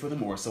to pray for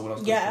them, or someone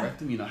else to correct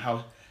them? You know,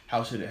 how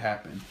should it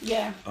happen?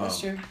 Yeah,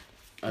 that's true.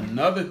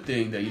 Another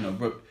thing that, you know,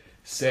 Brooke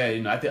said,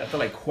 you know, I feel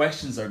like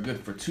questions are good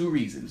for two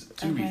reasons.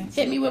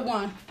 Hit me with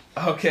one.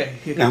 Okay.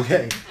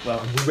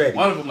 Well, ready.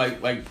 One of them,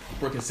 like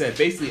Brooke has said,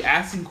 basically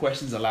asking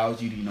questions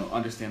allows you to, you know,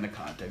 understand the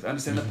context,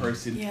 understand the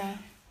person. Yeah.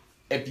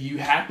 If you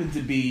happen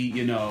to be,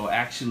 you know,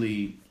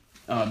 actually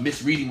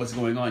misreading what's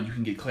going on, you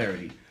can get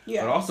clarity.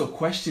 Yeah. But also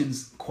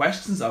questions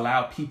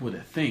allow people to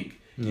think.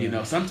 Yeah. You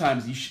know,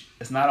 sometimes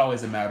it's not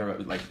always a matter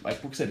of,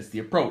 like Brooke said, it's the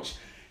approach.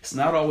 It's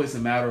not always a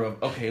matter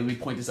of, okay, let me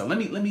point this out. Let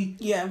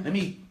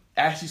me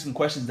ask you some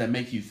questions that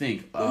make you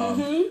think.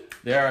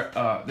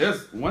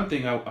 There's one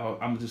thing I'm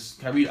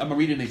gonna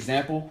read an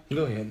example.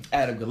 Go ahead.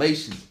 Out of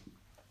Galatians.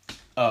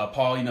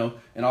 Paul, you know,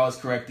 and all his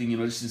correcting, you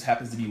know, this just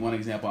happens to be one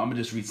example. I'm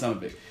gonna just read some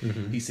of it.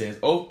 He says,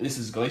 this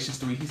is Galatians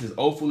 3. He says,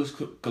 "Oh, foolish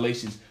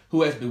Galatians,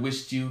 who has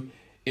bewitched you?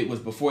 It was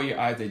before your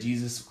eyes that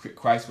Jesus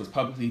Christ was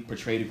publicly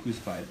portrayed and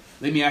crucified.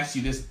 Let me ask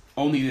you this,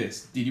 only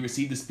this: did you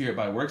receive the Spirit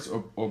by works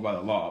or by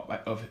the law,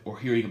 or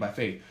hearing by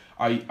faith?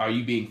 Are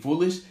you being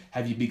foolish?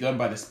 Have you begun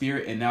by the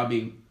Spirit and are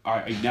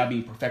you now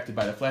being perfected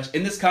by the flesh?"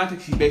 In this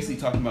context, he's basically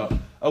talking about,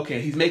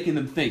 okay, he's making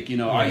them think, you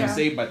know, are you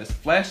saved by the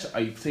flesh?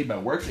 Are you saved by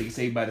works? Are you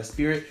saved by the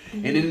Spirit?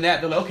 And in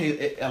that, okay,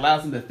 it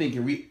allows them to think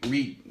and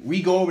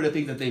re-go over the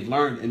things that they've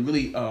learned and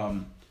really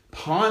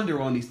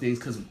ponder on these things,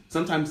 because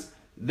sometimes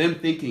them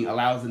thinking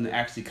allows them to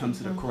actually come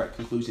to the correct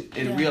conclusion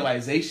and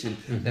realization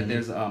that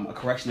there's a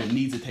correction that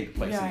needs to take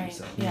place in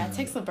themselves. Yeah, it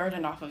takes the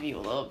burden off of you a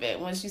little bit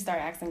once you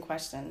start asking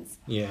questions.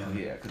 Yeah,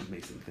 because it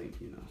makes them think,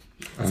 you know.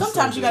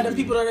 Sometimes you got them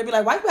people that be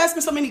like, why you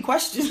asking so many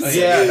questions?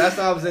 Yeah, that's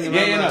what I was thinking.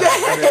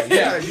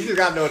 Yeah, you just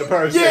gotta know the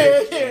person.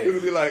 Yeah. You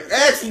would be like,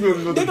 ask me.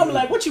 They're gonna be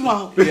like, what you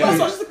want? Yeah.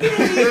 Social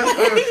Security?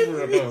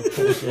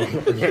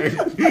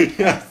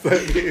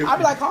 I'll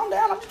be like, calm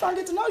down. I'm just trying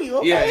to get to know you.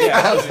 Okay?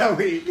 I'm trying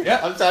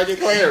to get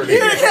clarity.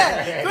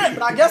 Good,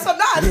 but I guess I'm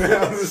not.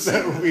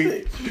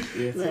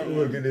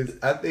 Look at this.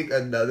 I think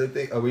another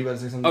thing. Are we about to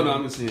say something? Oh no,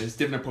 I'm just saying it's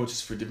different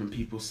approaches for different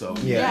people. So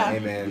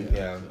amen.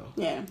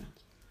 Yeah.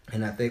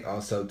 And I think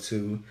also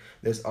too,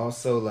 there's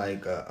also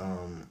like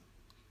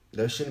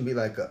there shouldn't be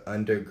like a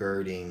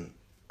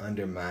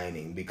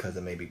undermining because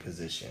of maybe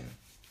position.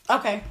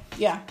 Okay.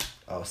 Yeah.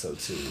 Also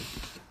too,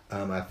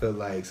 I feel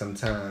like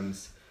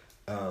sometimes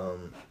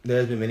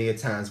there's been many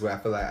times where I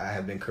feel like I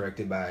have been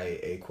corrected by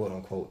a quote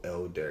unquote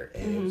elder,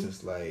 and it was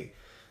just like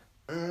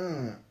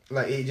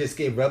it just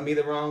rubbed me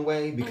the wrong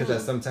way,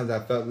 because sometimes I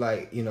felt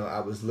like, you know,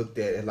 I was looked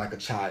at like a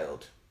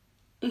child.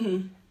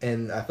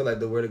 And I feel like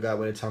the Word of God,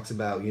 when it talks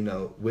about, you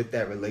know, with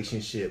that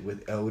relationship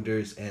with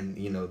elders and,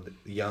 you know, the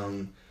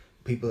young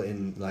people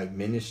in like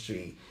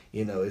ministry,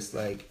 you know, it's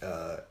like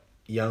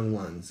young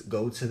ones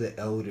go to the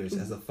elders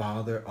as a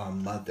father or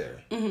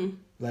mother.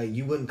 Like,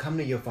 you wouldn't come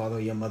to your father or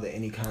your mother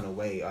any kind of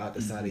way, or out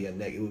the side of your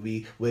neck. It would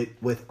be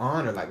with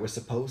honor, like we're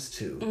supposed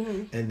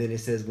to. And then it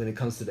says when it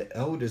comes to the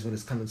elders, when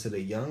it's coming to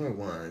the younger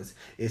ones,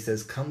 it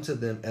says come to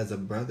them as a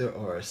brother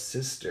or a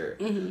sister.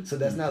 So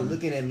that's not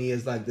looking at me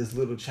as like this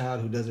little child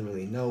who doesn't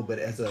really know, but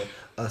as a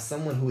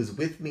someone who is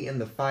with me in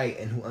the fight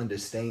and who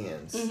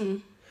understands.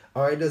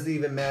 Or it doesn't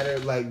even matter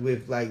like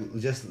with like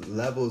just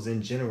levels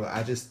in general.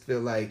 I just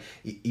feel like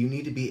you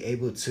need to be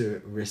able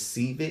to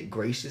receive it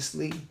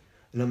graciously,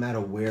 no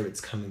matter where it's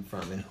coming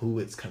from and who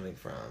it's coming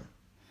from.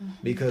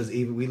 Because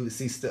even we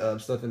see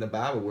stuff in the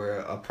Bible where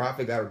a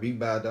prophet got rebuked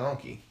by a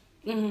donkey.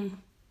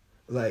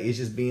 Like, it's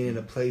just being in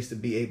a place to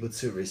be able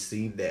to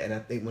receive that. And I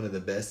think one of the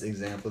best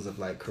examples of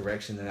like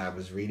correction that I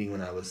was reading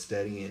when I was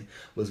studying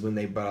was when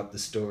they brought up the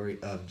story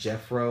of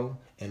Jethro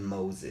and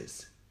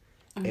Moses.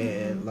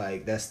 And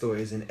like that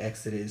story is in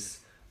Exodus.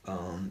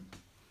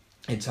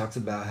 It talks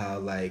about how,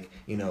 like,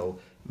 you know,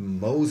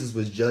 Moses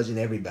was judging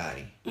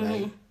everybody,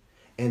 right?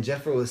 And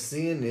Jethro was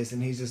seeing this,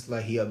 and he's just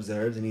like, he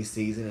observes and he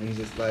sees it, and he's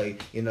just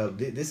like,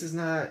 this is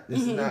not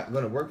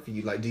going to work for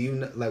you. Like,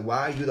 why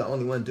are you the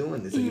only one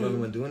doing this? Are you the only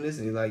one doing this?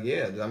 And he's like,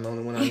 yeah, I'm the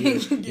only one out here,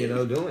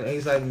 doing it. And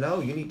he's like,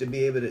 no, you need to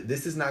be able to,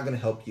 this is not going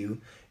to help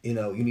you. You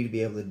need to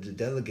be able to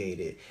delegate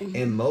it.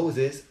 And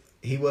Moses,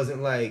 he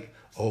wasn't like,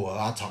 oh, well,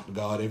 I talk to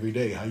God every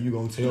day. How you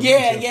going to tell me?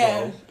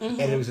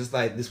 And it was just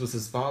like, this was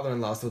his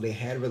father-in-law. So they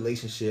had a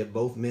relationship,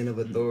 both men of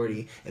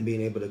authority, and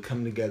being able to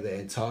come together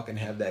and talk and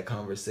have that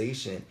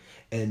conversation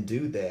and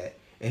do that.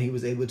 And he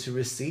was able to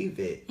receive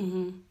it.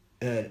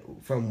 And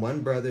from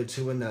one brother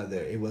to another.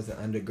 It wasn't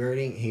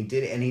undergirding. He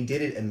did it, and he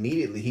did it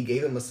immediately. He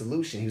gave him a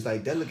solution. He was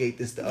like, delegate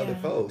this to other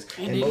folks.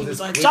 And Moses was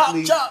like,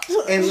 quickly, chop.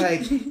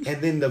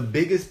 And then the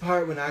biggest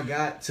part, when I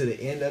got to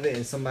the end of it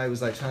and somebody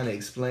was like trying to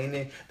explain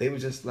it, they were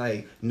just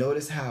like,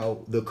 notice how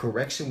the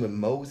correction with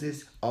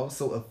Moses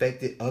also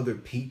affected other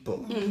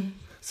people.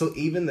 So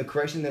even the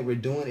correction that we're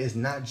doing is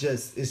not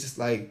just, it's just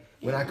like,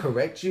 when I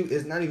correct you,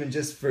 it's not even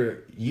just for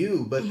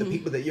you, but the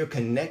people that you're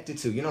connected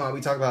to. You know how we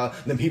talk about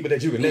the people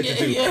that you're connected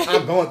to.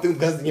 I'm going through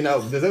because,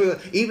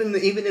 even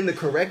in the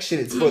correction,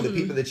 it's for the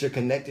people that you're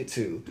connected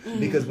to.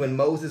 Because when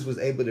Moses was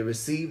able to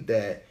receive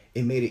that,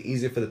 it made it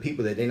easier for the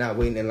people that they're not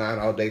waiting in line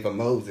all day for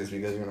Moses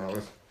because,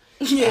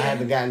 I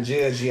haven't gotten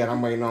judged yet.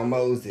 I'm waiting on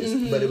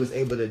Moses. But it was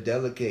able to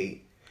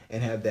delegate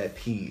and have that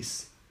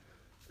peace.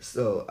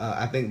 So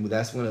I think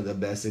that's one of the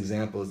best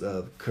examples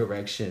of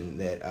correction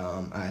that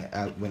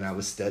I when I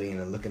was studying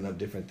and looking up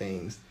different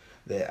things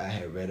that I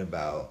had read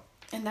about.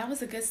 And that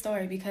was a good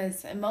story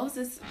because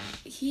Moses,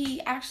 he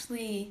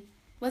actually,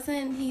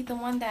 wasn't he the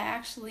one that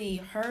actually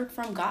heard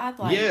from God?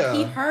 Like,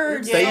 he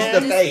heard face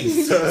to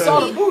face.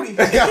 Saw the booty.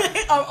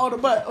 Or the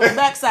butt. Or the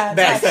backside.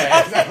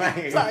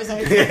 Sorry.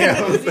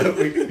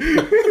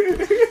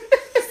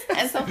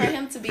 And so for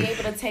him to be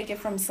able to take it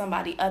from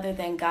somebody other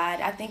than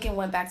God, I think it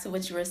went back to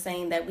what you were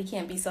saying, that we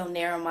can't be so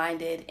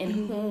narrow-minded in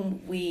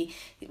whom we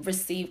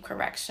receive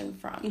correction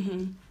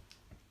from.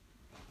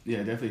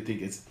 Yeah, I definitely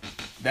think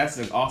that's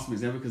an awesome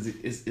example because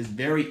it's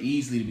very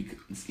easy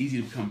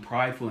to become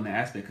prideful in the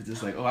aspect because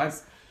it's like,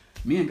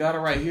 me and God are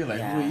right here.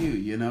 Like, who are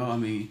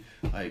you?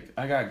 I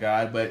got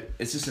God, but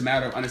it's just a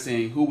matter of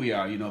understanding who we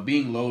are.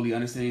 Being lowly,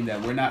 understanding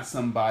that we're not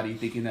somebody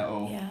thinking that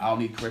I'll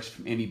need correction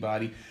from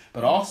anybody.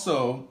 But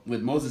also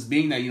with Moses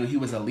being that he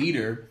was a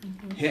leader,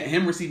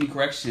 him receiving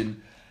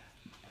correction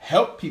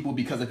helped people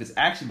because of his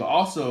action, but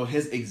also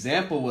his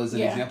example was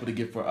an example to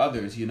give for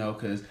others.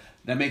 Because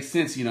that makes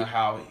sense.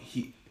 How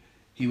he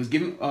was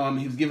given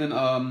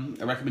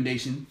a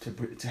recommendation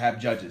to have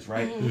judges,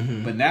 right?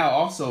 But now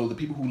also the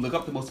people who look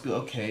up the most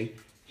feel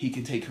he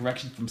can take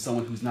correction from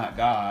someone who's not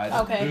God.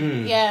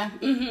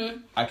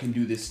 I can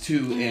do this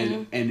too,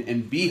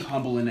 and be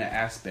humble in that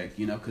aspect,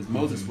 because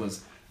Moses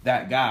was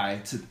that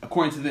guy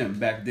according to them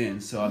back then.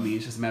 So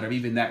it's just a matter of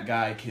even that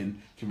guy can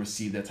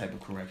receive that type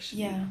of correction.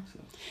 So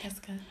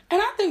that's good.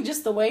 And I think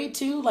just the way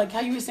too, like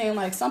how you were saying,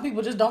 like some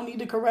people just don't need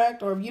to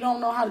correct, or if you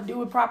don't know how to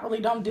do it properly,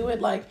 don't do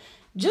it. Like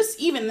just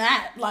even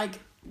that, like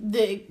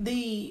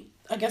the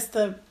I guess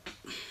the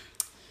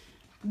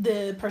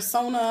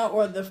persona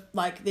or the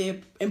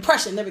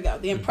impression, there we go,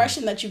 the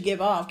impression that you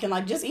give off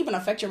can just even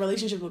affect your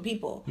relationship with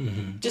people,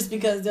 just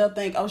because they'll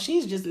think, oh,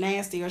 she's just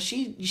nasty, or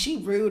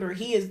she rude, or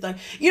he is like,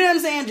 you know what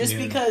I'm saying, just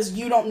because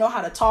you don't know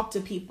how to talk to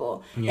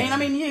people.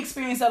 And you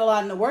experience that a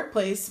lot in the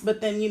workplace,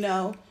 but then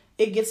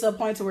it gets to a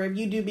point to where if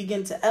you do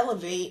begin to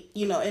elevate,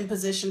 in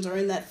positions or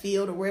in that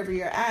field or wherever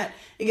you're at,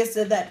 it gets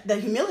to that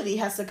humility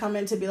has to come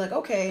in to be like,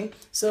 okay,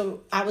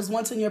 so I was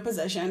once in your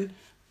position.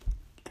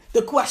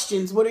 The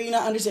questions, what are you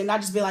not understanding?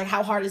 Not just be like,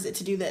 how hard is it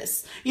to do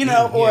this?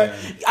 Or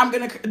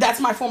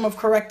that's my form of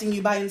correcting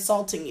you by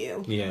insulting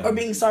you. Or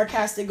being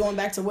sarcastic, going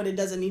back to what it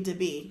doesn't need to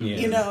be.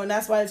 And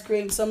that's why it's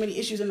creating so many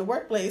issues in the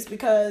workplace,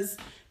 because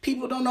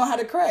people don't know how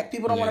to correct.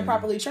 People don't want to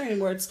properly train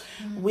anymore. It's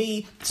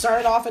we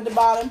started off at the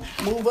bottom,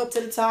 move up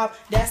to the top.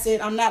 That's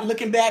it. I'm not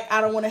looking back.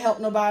 I don't want to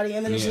help nobody.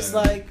 And then it's just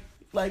like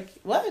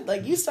what?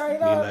 Like you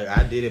started off. Like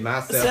I did it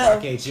myself.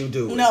 Why can't you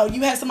do it? No,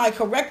 you had somebody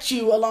correct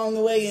you along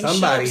the way, and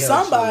somebody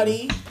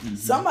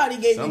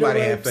gave you the ropes.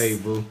 Had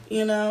faith, boo.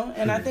 And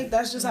I think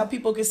that's just how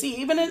people can see,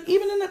 even in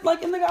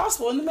the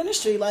gospel, in the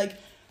ministry, like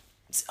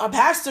a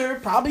pastor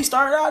probably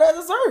started out as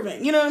a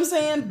servant. You know what I'm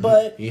saying?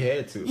 But he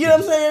had to. You know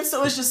what I'm saying?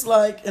 So it's just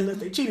like, unless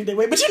they cheated their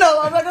way, but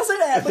I'm not gonna say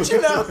that. But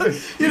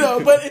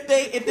But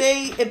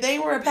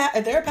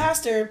if they're a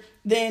pastor,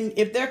 then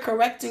if they're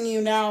correcting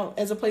you now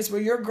as a place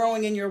where you're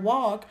growing in your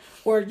walk,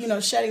 or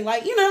shedding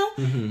light,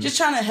 just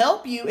trying to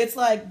help you, it's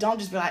like, don't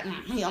just be like,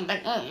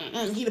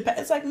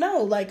 it's like,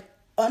 no, like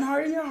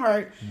unharden your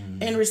heart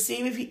and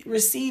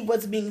receive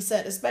what's being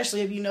said,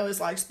 especially if it's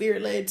like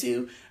spirit led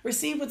too.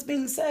 Receive what's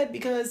being said,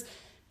 because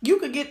you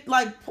could get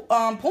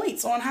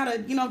points on how to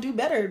do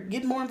better,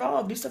 get more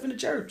involved, do stuff in the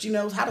church,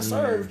 how to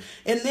serve.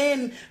 And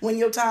then when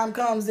your time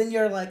comes, then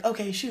you're like,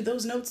 okay, shoot,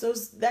 those notes,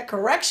 that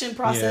correction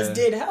process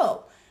did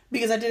help,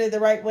 because I did it the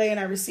right way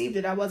and I received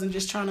it. I wasn't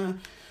just trying to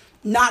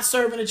not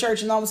serving the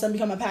church and all of a sudden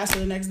become a pastor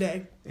the next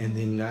day. And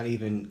then not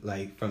even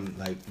like from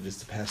like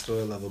just a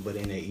pastoral level, but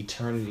in an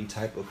eternity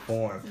type of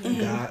form.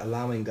 God,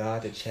 allowing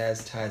God to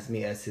chastise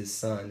me as his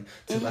son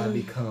till I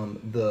become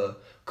the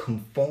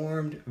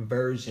conformed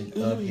version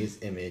of his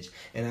image.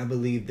 And I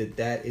believe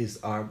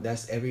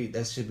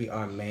that should be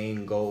our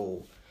main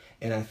goal.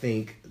 And I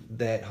think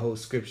that whole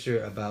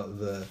scripture about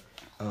the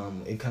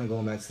it kind of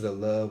going back to the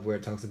love where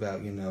it talks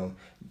about,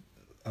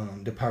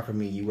 depart from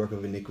me, you work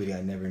of iniquity,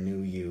 I never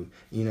knew you.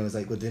 It's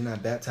like, well, didn't I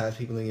baptize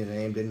people in your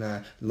name? Didn't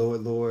I,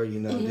 Lord,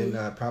 didn't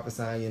I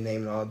prophesy in your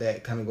name and all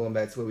that? Kind of going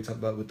back to what we talked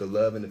about with the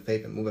love and the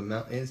faith and moving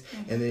mountains.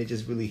 And then it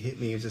just really hit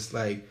me. It's just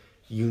like,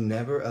 you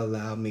never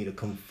allowed me to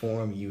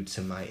conform you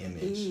to my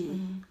image.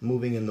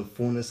 Moving in the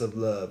fullness of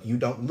love. You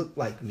don't look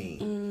like me.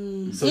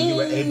 So you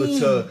were able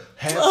to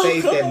have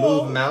faith that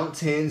moved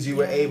mountains. You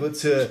were able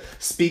to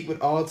speak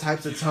with all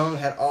types of tongue,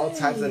 had all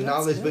types of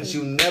knowledge, but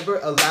you never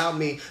allowed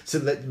me to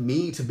let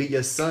me to be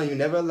your son. You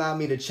never allowed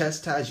me to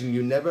chastise you.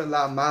 You never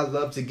allowed my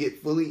love to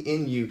get fully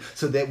in you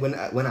so that when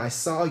I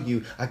saw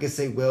you, I could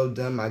say, well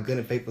done, my good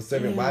and faithful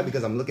servant. Why?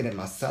 Because I'm looking at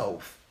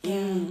myself.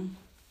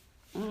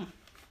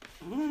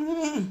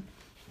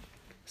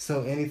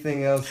 So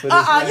anything else for this?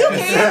 You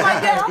can't hit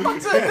like that. I'm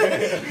about to.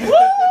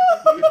 Woo!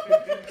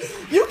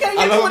 You can't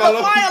hit me with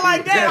a fire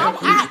like that. I'm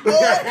hot,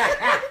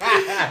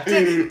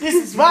 boy. This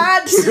is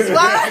fine. This is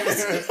fine.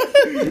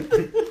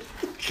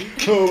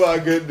 Oh my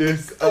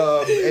goodness.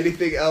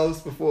 Anything else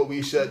before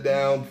we shut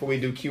down? Before we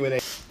do Q&A?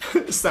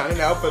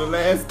 Signing out for the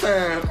last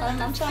time.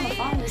 I'm trying to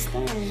find this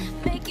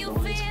thing. Make you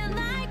feel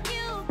like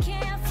you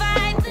can't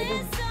fight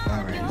this.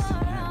 All right.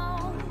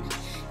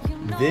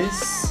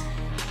 This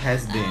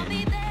has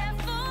been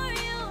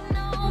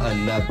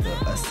another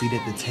A Seat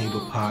at the Table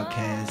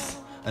podcast,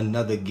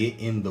 another Get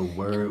in the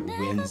Word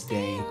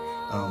Wednesday.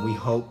 We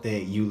hope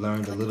that you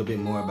learned a little bit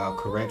more about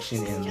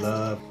correction and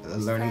love,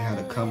 learning how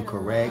to come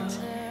correct,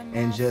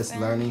 and just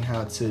learning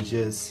how to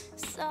just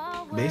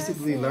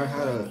basically learn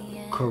how to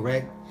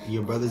correct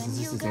your brothers and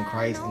sisters in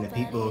Christ and the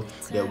people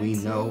that we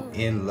know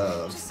in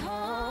love.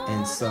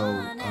 And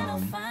so,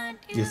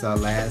 it's our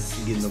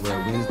last Get in the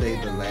Word Wednesday,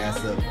 the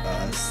last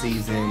of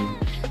season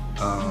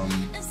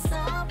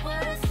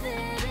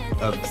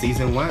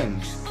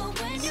 1.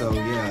 So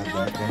yeah,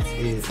 that's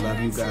it. Love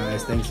you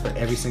guys. Thanks for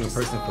every single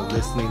person for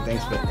listening.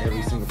 Thanks for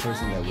every single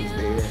person that was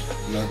there.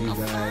 Love you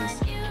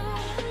guys.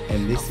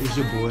 And this is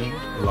your boy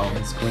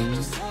Lawrence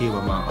Queens, here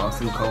with my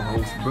awesome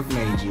co-host Brooke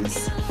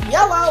Majors,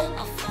 Yellow,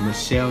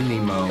 Michelle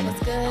Nemo,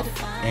 Good.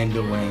 and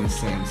Dwayne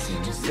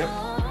Sampson. Yep.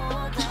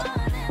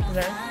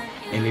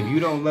 And if you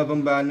don't love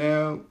them by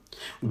now,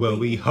 well,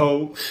 we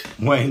hope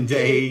one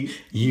day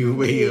you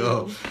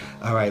will.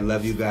 All right,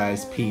 love you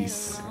guys.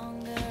 Peace.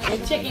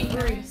 and chicken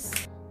grease.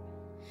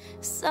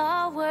 It's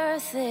all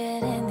worth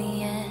it in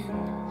the end.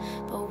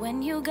 But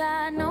when you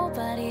got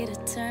nobody to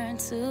turn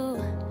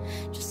to,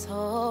 just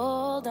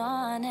hold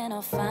on and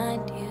I'll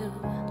find you.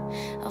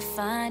 I'll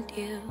find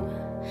you.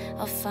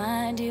 I'll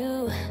find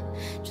you.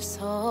 Just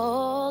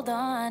hold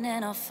on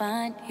and I'll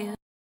find you.